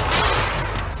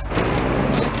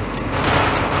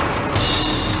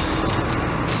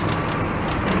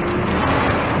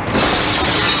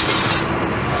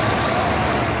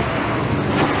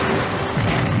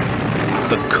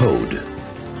 The code.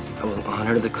 I will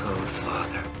honor the code,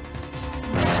 Father.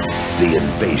 The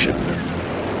invasion.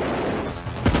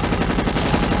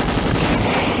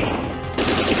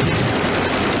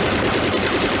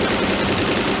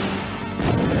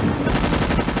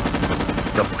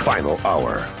 The final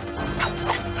hour.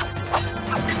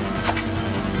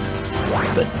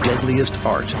 The deadliest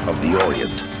art of the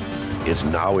Orient is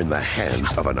now in the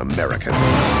hands of an American.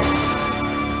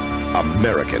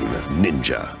 American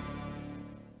Ninja.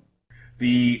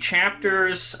 The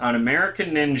chapters on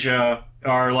American Ninja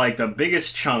are like the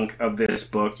biggest chunk of this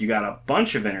book. You got a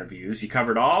bunch of interviews. You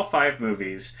covered all 5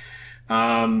 movies.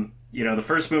 The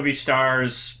first movie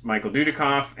stars Michael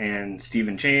Dudikoff and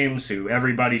Stephen James, who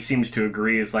everybody seems to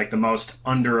agree is like the most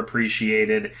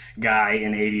underappreciated guy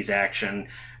in 80s action.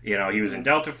 He was in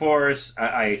Delta Force.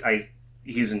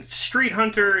 He's in Street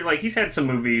Hunter. Like, he's had some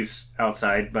movies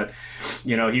outside, but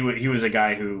he was a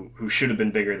guy who should have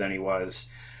been bigger than he was.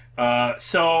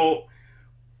 So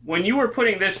when you were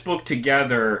putting this book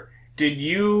together, did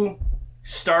you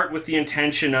start with the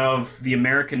intention of the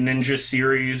American Ninja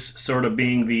series sort of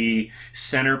being the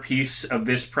centerpiece of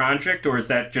this project, or is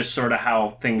that just sort of how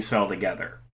things fell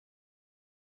together?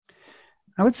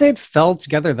 I would say it fell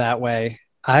together that way.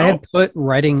 I had put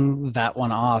writing that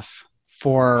one off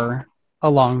for a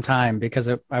long time because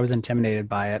I was intimidated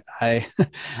by it. I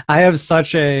have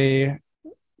such a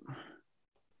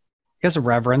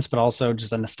reverence, but also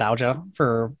just a nostalgia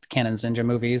for Cannon's Ninja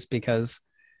movies, because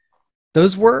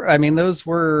those were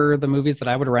the movies that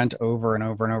I would rent over and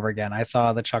over and over again. I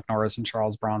saw the Chuck Norris and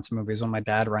Charles Bronson movies when my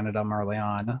dad rented them early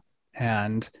on,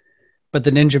 but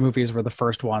the Ninja movies were the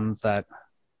first ones that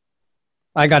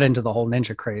I got into the whole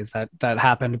ninja craze that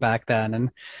happened back then,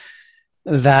 and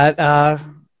that.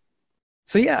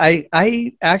 So yeah,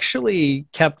 I actually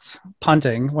kept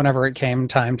punting whenever it came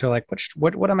time to like,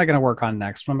 what am I going to work on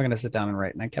next? What am I going to sit down and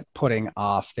write? And I kept putting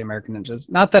off the American Ninjas.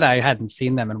 Not that I hadn't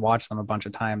seen them and watched them a bunch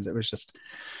of times. It was just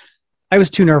I was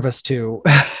too nervous to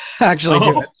actually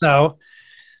do it. So,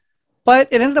 but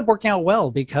it ended up working out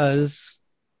well because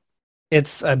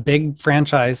it's a big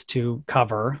franchise to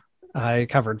cover. I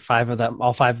covered 5 of them,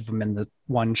 all 5 of them in the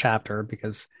one chapter,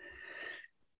 because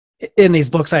in these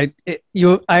books, I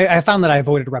found that I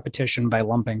avoided repetition by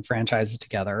lumping franchises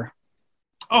together.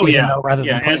 Oh yeah,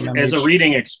 As a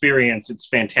reading experience, it's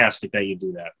fantastic that you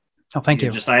do that. Oh, thank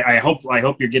you. I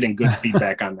hope you're getting good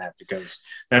feedback on that, because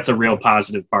that's a real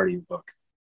positive part of your book.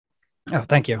 Oh,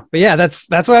 thank you. But yeah, that's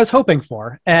what I was hoping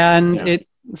for, and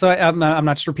I'm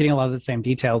not just repeating a lot of the same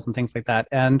details and things like that,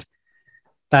 and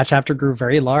that chapter grew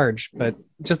very large. But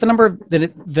just the number of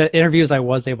the interviews I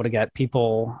was able to get,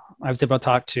 I was able to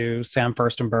talk to Sam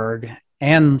Furstenberg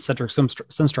and Cedric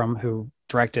Simstrom, who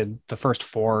directed the first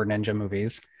 4 Ninja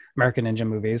movies, American Ninja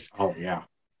movies. Oh yeah.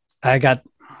 I got,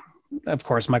 of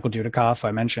course, Michael Dudikoff,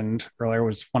 I mentioned earlier,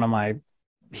 was one of my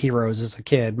heroes as a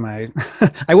kid.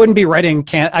 I wouldn't be writing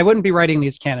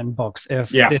these canon books if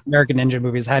the American Ninja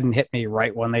movies hadn't hit me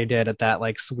right when they did, at that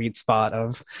like sweet spot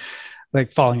of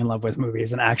like falling in love with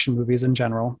movies and action movies in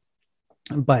general.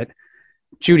 But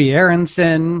Judy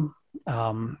Aronson,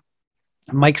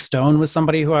 Mike Stone was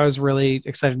somebody who I was really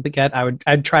excited to get.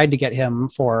 I'd tried to get him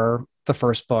for the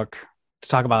first book to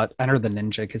talk about Enter the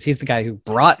Ninja, because he's the guy who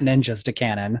brought ninjas to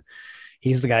canon.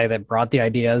 He's the guy that brought the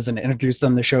ideas and introduced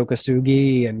them to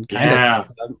Shokasugi and kind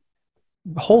of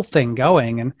the whole thing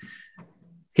going. And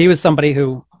he was somebody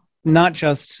who, not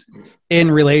just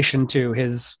in relation to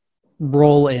his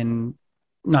role in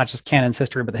not just canon's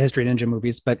history, but the history of ninja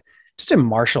movies, but just in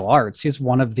martial arts, he's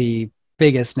one of the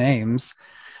biggest names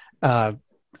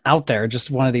out there.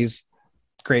 Just one of these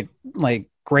great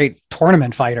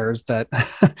tournament fighters that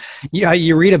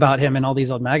you read about him in all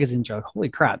these old magazines. You're like, holy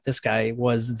crap, this guy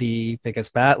was the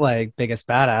biggest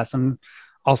badass, and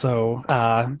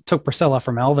also took Priscilla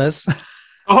from Elvis.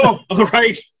 Oh,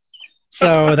 right.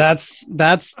 So that's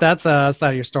a side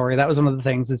of your story. That was one of the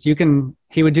things is he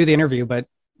would do the interview, but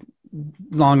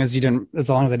as long as I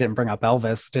didn't bring up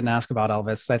Elvis, didn't ask about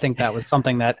Elvis, I think that was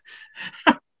something that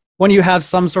when you have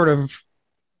some sort of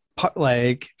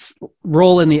like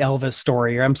role in the Elvis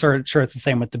story, or I'm sure it's the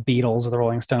same with the Beatles or the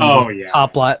Rolling Stones. Oh yeah,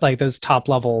 like those top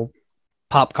level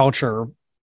pop culture,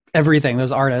 everything,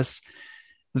 those artists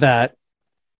that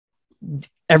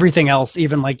everything else,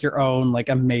 even like your own like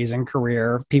amazing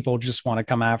career, people just want to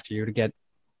come after you to get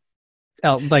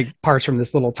like parts from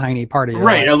this little tiny part of your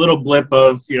right. life. A little blip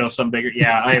of some bigger.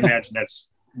 Yeah, I imagine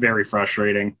that's very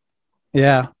frustrating.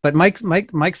 Yeah, but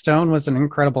Mike Stone was an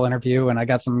incredible interview, and I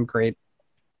got some great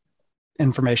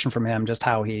information from him, just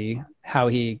how he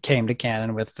came to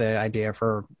canon with the idea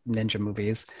for ninja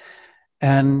movies.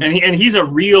 And he's a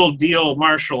real deal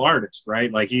martial artist,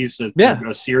 right? Like he's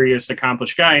a serious,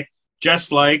 accomplished guy,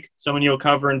 just like someone you'll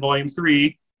cover in Volume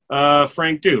 3,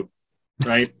 Frank Du,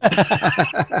 right?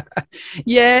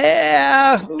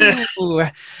 Yeah. Ooh,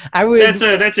 I would.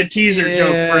 That's a teaser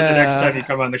joke for the next time you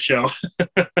come on the show.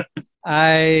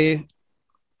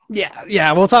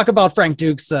 We'll talk about Frank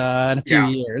Dukes in a few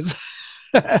years.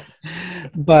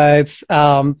 But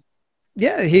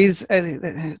he's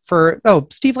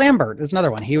Steve Lambert is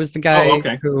another one. He was the guy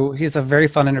who he's a very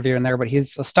fun interview in there, but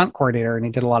he's a stunt coordinator and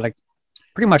he did a lot of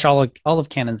pretty much all of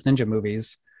Canon's ninja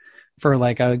movies for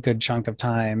like a good chunk of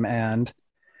time. And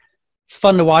it's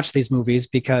fun to watch these movies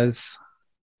because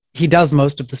he does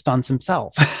most of the stunts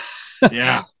himself.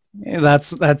 Yeah.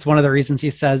 That's one of the reasons he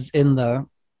says in the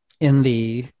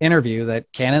interview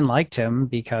that Canon liked him,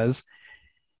 because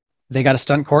they got a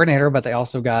stunt coordinator, but they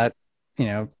also got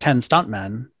 10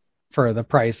 stuntmen for the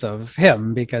price of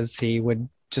him, because he would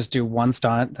just do one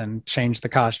stunt, then change the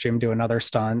costume, do another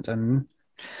stunt. And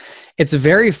it's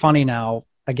very funny now.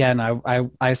 Again, I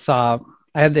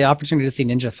had the opportunity to see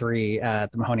Ninja 3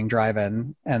 at the Mahoning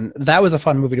Drive-In, and that was a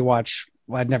fun movie to watch.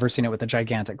 I'd never seen it with a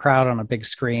gigantic crowd on a big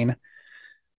screen.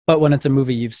 But when it's a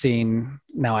movie you've seen,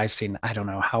 now I've seen, I don't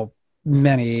know how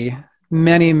many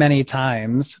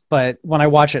times, but when I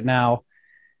watch it now,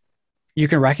 you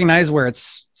can recognize where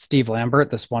it's Steve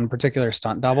Lambert, this one particular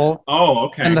stunt double. Oh,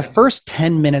 okay. And the first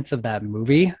 10 minutes of that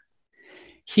movie,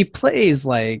 he plays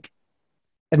like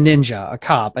a ninja, a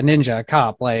cop, a ninja, a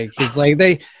cop. Like he's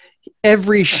like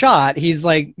every shot he's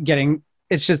like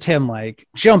it's just him like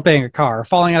jumping a car,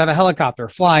 falling out of a helicopter,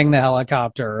 flying the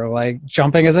helicopter, like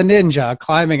jumping as a ninja,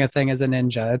 climbing a thing as a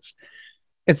ninja.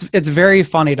 It's very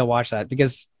funny to watch that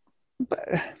because,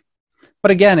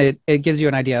 but again, it gives you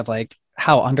an idea of like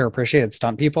how underappreciated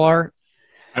stunt people are.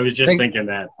 I was just thinking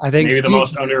that. I think maybe the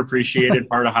most underappreciated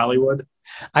part of Hollywood.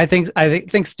 I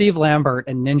think Steve Lambert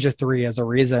and Ninja 3 is a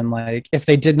reason, like if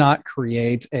they did not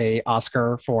create a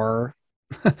Oscar for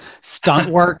stunt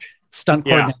work, stunt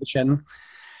coordination,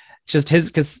 just his,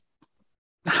 because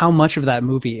how much of that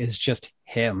movie is just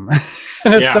him.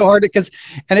 And it's so hard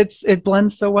it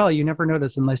blends so well. You never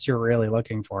notice unless you're really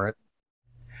looking for it.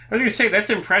 I was going to say, that's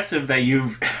impressive that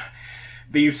you've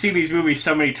seen these movies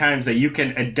so many times that you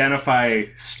can identify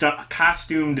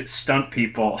costumed stunt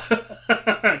people.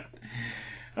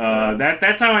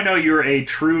 That's how I know you're a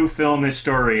true film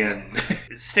historian.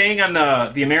 Staying on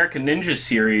the American Ninja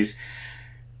series,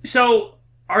 so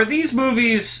are these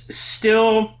movies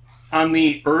still on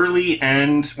the early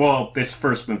end? Well, this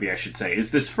first movie, I should say.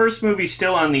 Is this first movie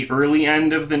still on the early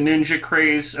end of the ninja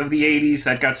craze of the 80s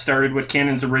that got started with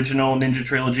Cannon's original Ninja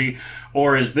trilogy?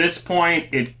 Or is this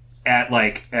point it at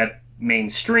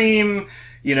mainstream?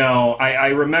 I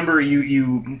remember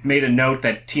you made a note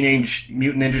that Teenage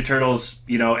Mutant Ninja Turtles,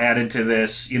 added to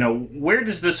this. Where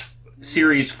does this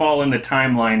series fall in the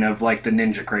timeline of like the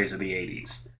ninja craze of the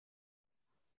 80s?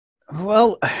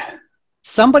 Well,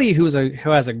 somebody who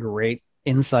has a great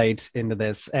insight into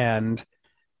this and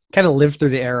kind of lived through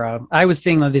the era. I was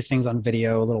seeing these things on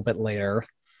video a little bit later.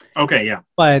 Okay, yeah.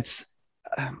 But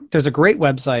there's a great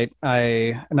website.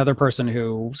 Another person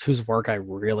whose work I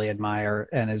really admire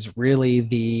and is really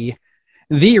the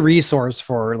resource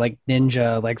for like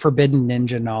ninja, like forbidden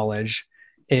ninja knowledge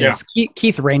is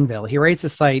Keith Rainville. He writes a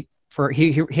site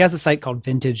he has a site called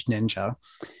Vintage Ninja,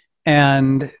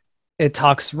 and it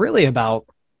talks really about,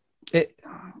 it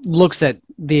looks at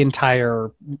the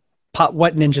entire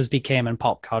what ninjas became in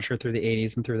pulp culture through the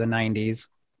 80s and through the 90s,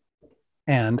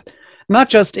 and not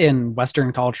just in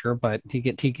Western culture, but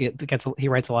he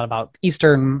writes a lot about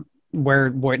Eastern, where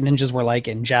ninjas were like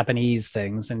in Japanese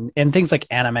things and things like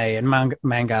anime and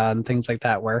manga and things like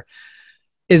that, where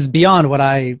is beyond what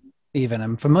I even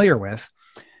am familiar with.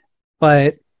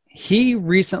 But he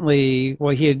recently,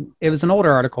 it was an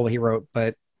older article he wrote,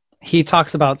 but he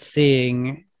talks about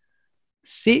seeing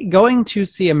going to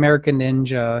see American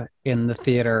Ninja in the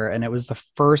theater, and it was the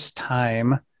first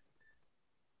time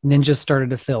ninjas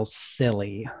started to feel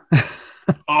silly. Okay.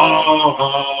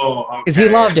 Because he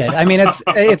loved it. I mean,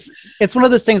 it's one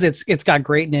of those things. It's got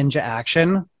great ninja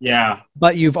action. Yeah.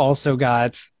 But you've also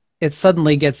got, it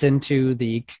suddenly gets into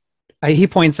the, he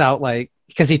points out, like,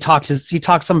 because he talked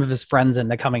some of his friends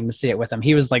into coming to see it with him.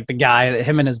 He was like the guy that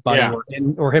him and his buddy were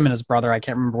in, or him and his brother, I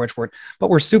can't remember which word, but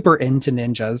we're super into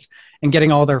ninjas, and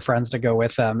getting all their friends to go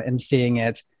with them and seeing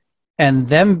it and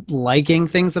them liking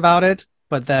things about it,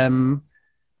 but then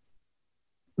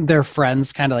their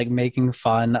friends kind of like making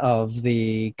fun of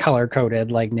the color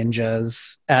coded like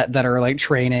ninjas that are like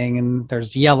training, and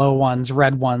there's yellow ones,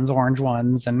 red ones, orange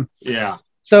ones, and yeah.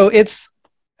 So it's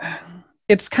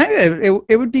kind of,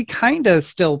 it would be kind of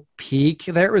still peak.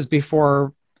 There it was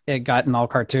before it got all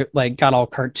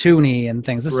cartoony and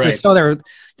things. This was still there.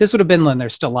 This would have been when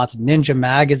there's still lots of ninja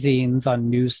magazines on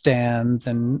newsstands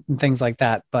and things like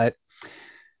that. But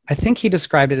I think he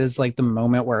described it as like the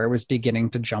moment where it was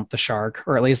beginning to jump the shark,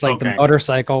 or at least like the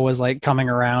motorcycle was like coming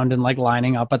around and like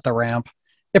lining up at the ramp.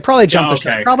 It probably jumped the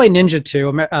shark. Probably Ninja 2,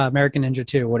 American Ninja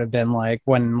 2 would have been like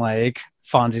when like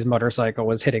Fonzie's motorcycle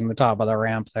was hitting the top of the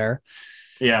ramp there.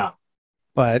 Yeah.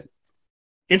 But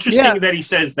interesting that he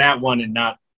says that one and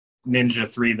not Ninja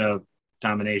 3 the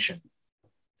Domination.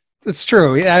 It's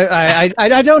true. Yeah,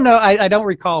 I don't know. I don't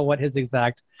recall what his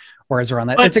exact words were on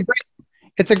that. But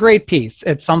it's a great piece.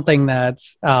 It's something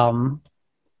that's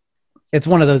it's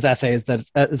one of those essays that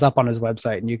is up on his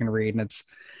website and you can read, and it's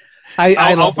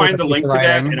I'll find the link to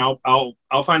that, and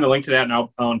I'll find the link to that, and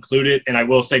I'll include it. And I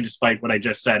will say, despite what I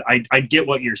just said, I get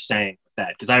what you're saying with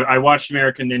that, because I watched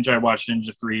American Ninja, I watched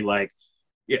Ninja 3. Like,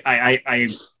 I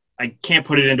can't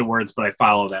put it into words, but I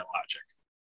follow that logic.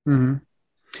 Mm-hmm.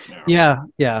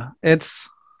 Yeah. It's,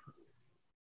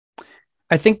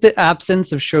 I think the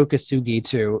absence of Shokasugi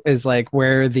too is like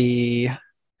where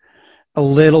a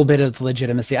little bit of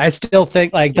legitimacy. I still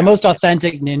think like the most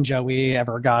authentic ninja we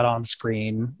ever got on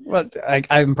screen. Well,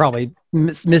 I'm probably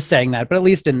saying that, but at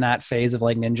least in that phase of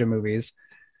like ninja movies.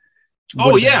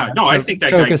 Oh yeah, no, I think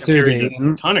that guy carries a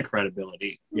ton of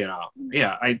credibility. You know,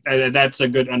 yeah, that's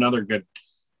another good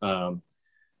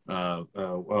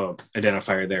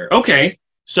identifier there. Okay,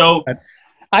 so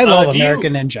I love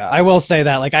American Ninja. I will say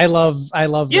that, like, I love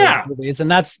those movies, and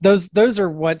that's those are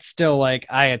what still like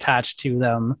I attach to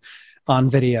them on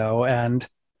video.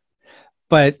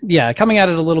 But yeah, coming at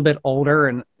it a little bit older,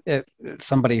 and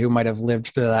somebody who might have lived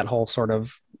through that whole sort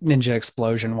of ninja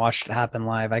explosion, watched it happen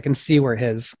live, I can see where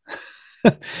his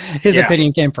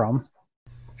opinion came from.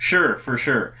 Sure, for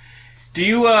sure. Do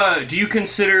you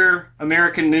consider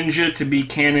American Ninja to be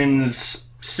Canon's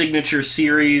signature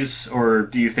series, or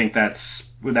do you think that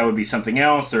would be something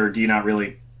else, or do you not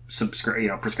really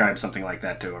prescribe something like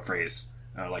that to a phrase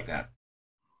like that?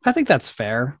 I think that's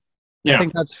fair. Yeah. I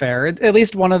think that's fair. At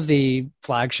least one of the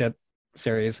flagship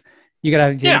series. You'd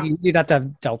have to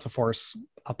have Delta Force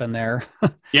up in there.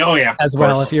 As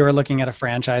well, if you were looking at a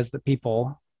franchise that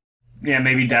people. Yeah,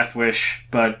 maybe Death Wish,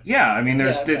 but yeah, I mean,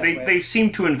 they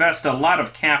seem to invest a lot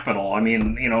of capital. I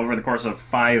mean, over the course of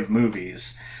 5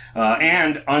 movies,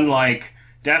 and unlike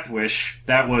Death Wish,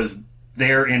 that was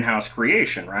their in-house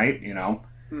creation, right?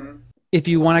 If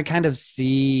you want to kind of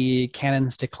see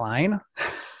Canon's decline.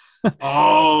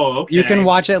 Oh, okay. You can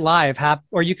watch it live,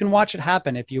 or you can watch it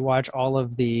happen if you watch all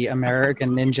of the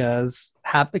American Ninjas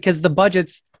because the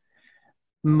budgets,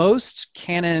 most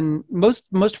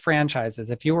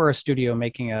franchises, if you were a studio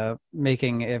making a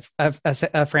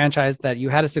franchise that you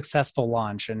had a successful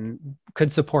launch and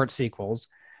could support sequels,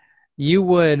 you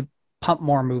would pump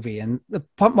more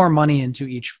money into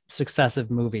each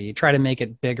successive movie, try to make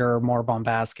it bigger, more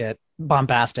bombastic.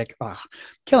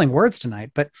 Killing words tonight,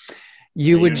 but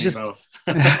you would just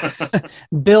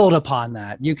build upon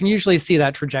that. You can usually see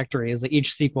that trajectory as that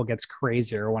each sequel gets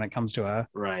crazier when it comes to a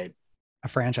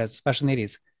franchise, especially in the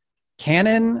 80s.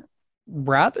 Canon,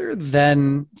 rather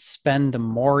than spend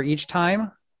more each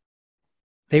time,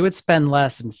 they would spend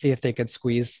less and see if they could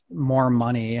squeeze more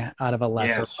money out of a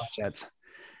lesser budget.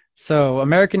 So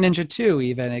American Ninja 2,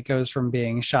 even, it goes from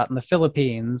being shot in the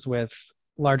Philippines with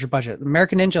larger budget.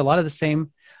 American Ninja, a lot of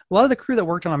the crew that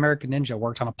worked on American Ninja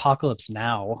worked on Apocalypse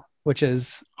Now, which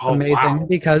is amazing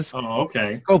because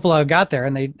Coppola got there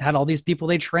and they had all these people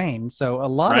they trained. So a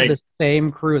lot of the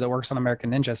same crew that works on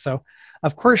American Ninja. So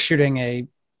of course, shooting a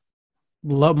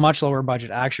much lower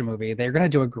budget action movie, they're going to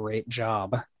do a great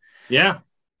job. Yeah.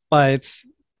 But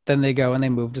then they go and they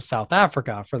move to South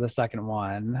Africa for the second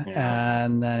one.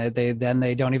 And then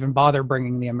they don't even bother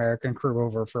bringing the American crew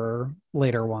over for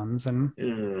later ones. And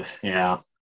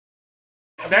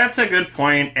That's a good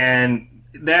point, and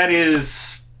that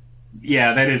is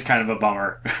kind of a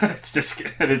bummer. It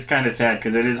is kind of sad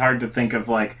because it is hard to think of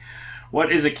like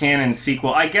what is a canon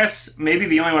sequel. I guess maybe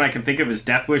the only one I can think of is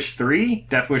Death Wish 3,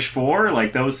 Death Wish 4.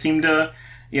 Like those seem to,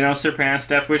 surpass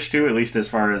Death Wish 2, at least as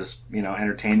far as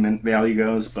entertainment value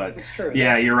goes. But true,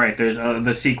 yeah, you're right. There's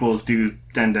the sequels do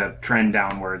tend to trend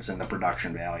downwards in the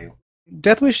production value.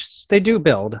 Death Wish, they do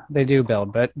build,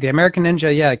 but the American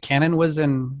Ninja, yeah, canon was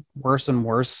in worse and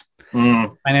worse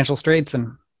financial straits,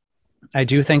 and I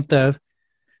do think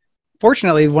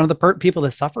fortunately, one of the people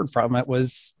that suffered from it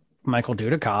was Michael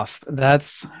Dudikoff.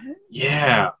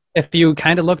 If you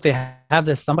kind of look, they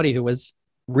have somebody who was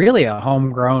really a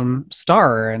homegrown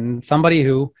star and somebody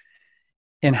who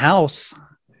in-house,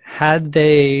 had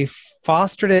they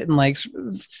fostered it and like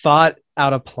thought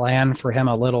out a plan for him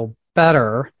a little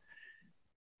better,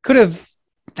 could have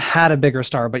had a bigger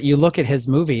star. But you look at his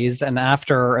movies, and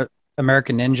after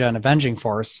American Ninja and Avenging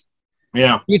Force,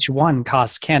 each one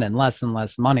cost canon less and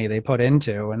less money they put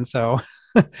into, and so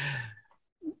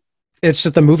it's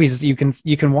just the movies, you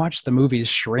can watch the movies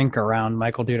shrink around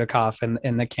Michael Dudikoff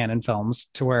in the canon films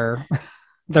to where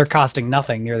they're costing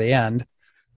nothing near the end.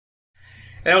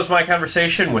 That was my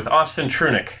conversation with Austin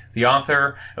TRUNICK, the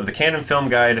author of the Canon Film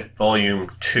Guide Volume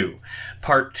 2.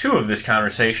 Part 2 of this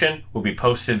conversation will be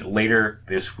posted later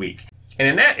this week. And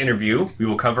in that interview, we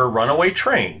will cover Runaway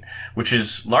Train, which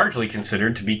is largely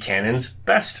considered to be Canon's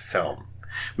best film.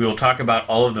 We will talk about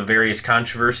all of the various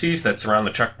controversies that surround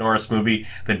the Chuck Norris movie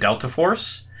The Delta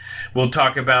Force. We'll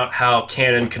talk about how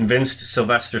Canon convinced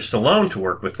Sylvester Stallone to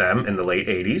work with them in the late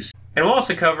 80s. And we'll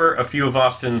also cover a few of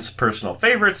Austin's personal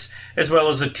favorites, as well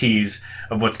as a tease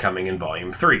of what's coming in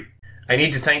Volume 3. I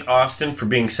need to thank Austin for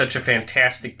being such a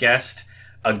fantastic guest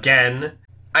again.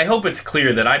 I hope it's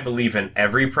clear that I believe in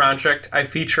every project I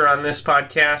feature on this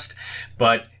podcast,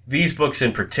 but these books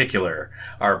in particular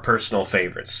are personal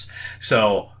favorites.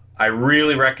 So I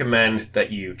really recommend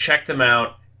that you check them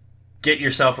out, get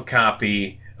yourself a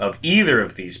copy of either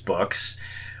of these books,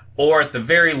 or at the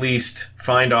very least,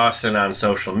 find Austin on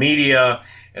social media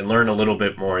and learn a little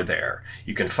bit more there.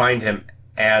 You can find him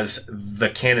as the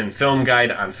Canon Film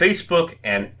Guide on Facebook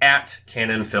and at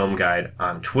Canon Film Guide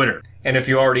on Twitter. And if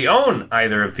you already own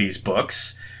either of these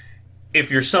books,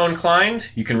 if you're so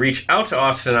inclined, you can reach out to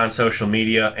Austin on social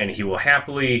media and he will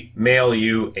happily mail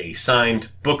you a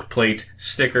signed book plate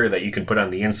sticker that you can put on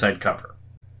the inside cover.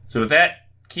 So with that,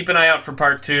 keep an eye out for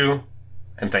part 2,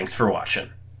 and thanks for watching.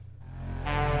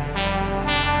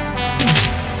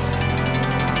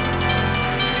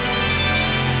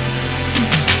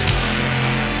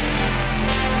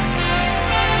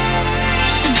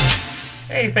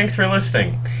 Hey, thanks for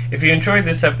listening. If you enjoyed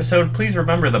this episode, please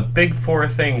remember the big 4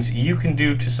 things you can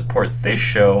do to support this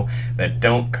show that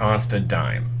don't cost a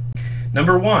dime.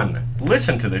 Number 1,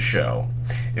 listen to the show.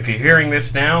 If you're hearing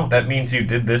this now, that means you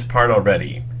did this part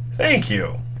already. Thank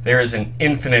you. There is an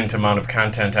infinite amount of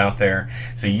content out there,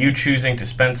 so you choosing to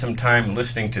spend some time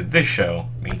listening to this show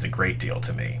means a great deal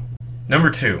to me. Number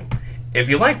 2, if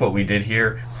you like what we did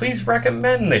here, please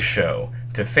recommend this show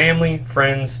to family,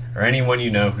 friends, or anyone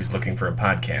you know who's looking for a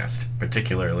podcast,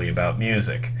 particularly about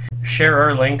music. Share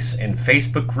our links in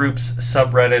Facebook groups,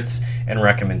 subreddits, and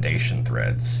recommendation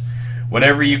threads.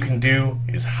 Whatever you can do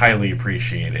is highly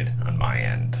appreciated on my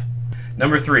end.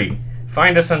 Number 3,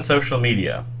 find us on social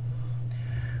media.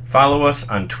 Follow us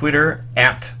on Twitter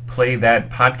at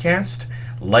PlayThatPodcast.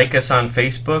 Like us on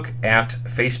Facebook at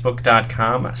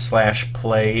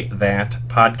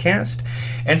facebook.com/playthatpodcast,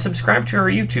 and subscribe to our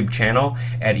YouTube channel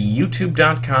at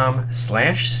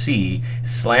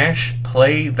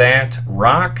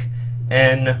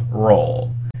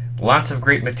youtube.com/c/playthatrock'n'roll. Lots of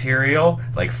great material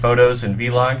like photos and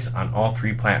vlogs on all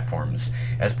 3 platforms,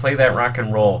 as Play That Rock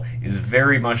and Roll is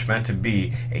very much meant to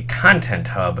be a content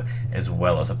hub as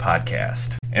well as a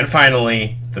podcast. And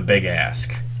finally, the big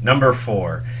ask. Number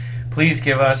 4. Please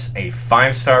give us a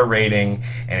 5-star rating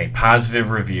and a positive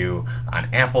review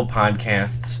on Apple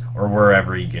Podcasts or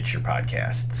wherever you get your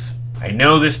podcasts. I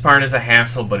know this part is a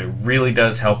hassle, but it really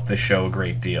does help the show a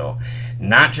great deal.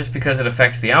 Not just because it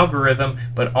affects the algorithm,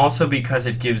 but also because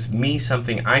it gives me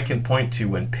something I can point to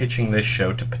when pitching this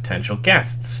show to potential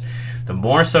guests. The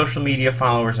more social media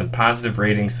followers and positive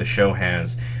ratings the show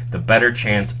has, the better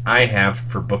chance I have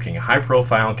for booking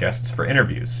high-profile guests for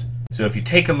interviews. So if you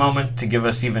take a moment to give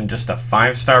us even just a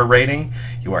 5-star rating,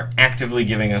 you are actively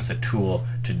giving us a tool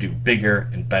to do bigger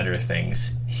and better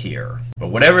things here. But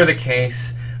whatever the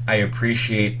case, I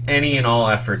appreciate any and all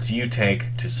efforts you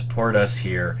take to support us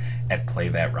here at Play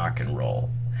That Rock and Roll.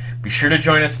 Be sure to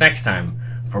join us next time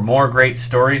for more great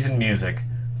stories and music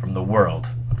from the world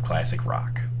of classic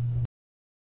rock.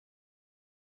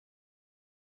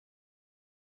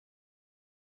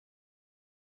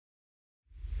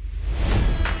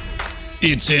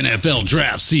 It's NFL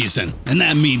draft season, and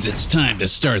that means it's time to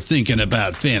start thinking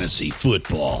about fantasy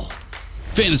football.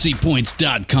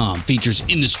 FantasyPoints.com features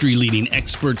industry-leading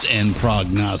experts and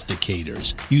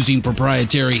prognosticators using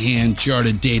proprietary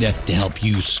hand-charted data to help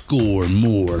you score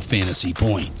more fantasy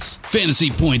points.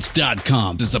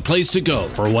 FantasyPoints.com is the place to go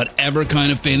for whatever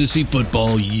kind of fantasy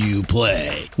football you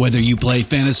play. Whether you play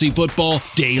fantasy football,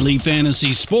 daily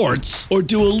fantasy sports, or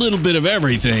do a little bit of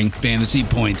everything, Fantasy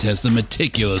Points has the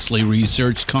meticulously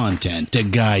researched content to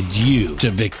guide you to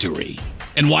victory.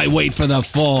 And why wait for the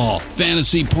fall?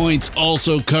 Fantasy Points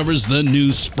also covers the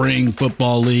new spring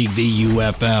football league, the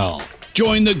UFL.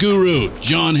 Join the guru,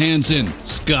 John Hansen,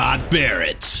 Scott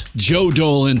Barrett, Joe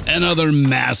Dolan, and other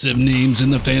massive names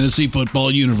in the fantasy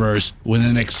football universe with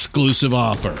an exclusive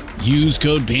offer. Use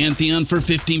code Pantheon for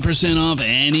 15% off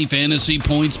any Fantasy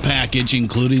Points package,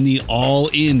 including the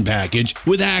all-in package,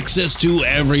 with access to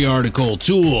every article,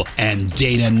 tool, and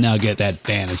data nugget that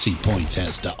Fantasy Points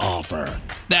has to offer.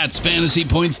 That's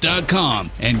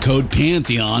FantasyPoints.com and code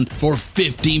Pantheon for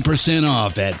 15%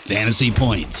 off at Fantasy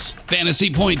Points.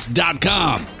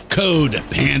 FantasyPoints.com, code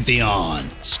Pantheon.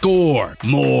 Score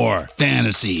more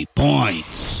fantasy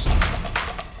points.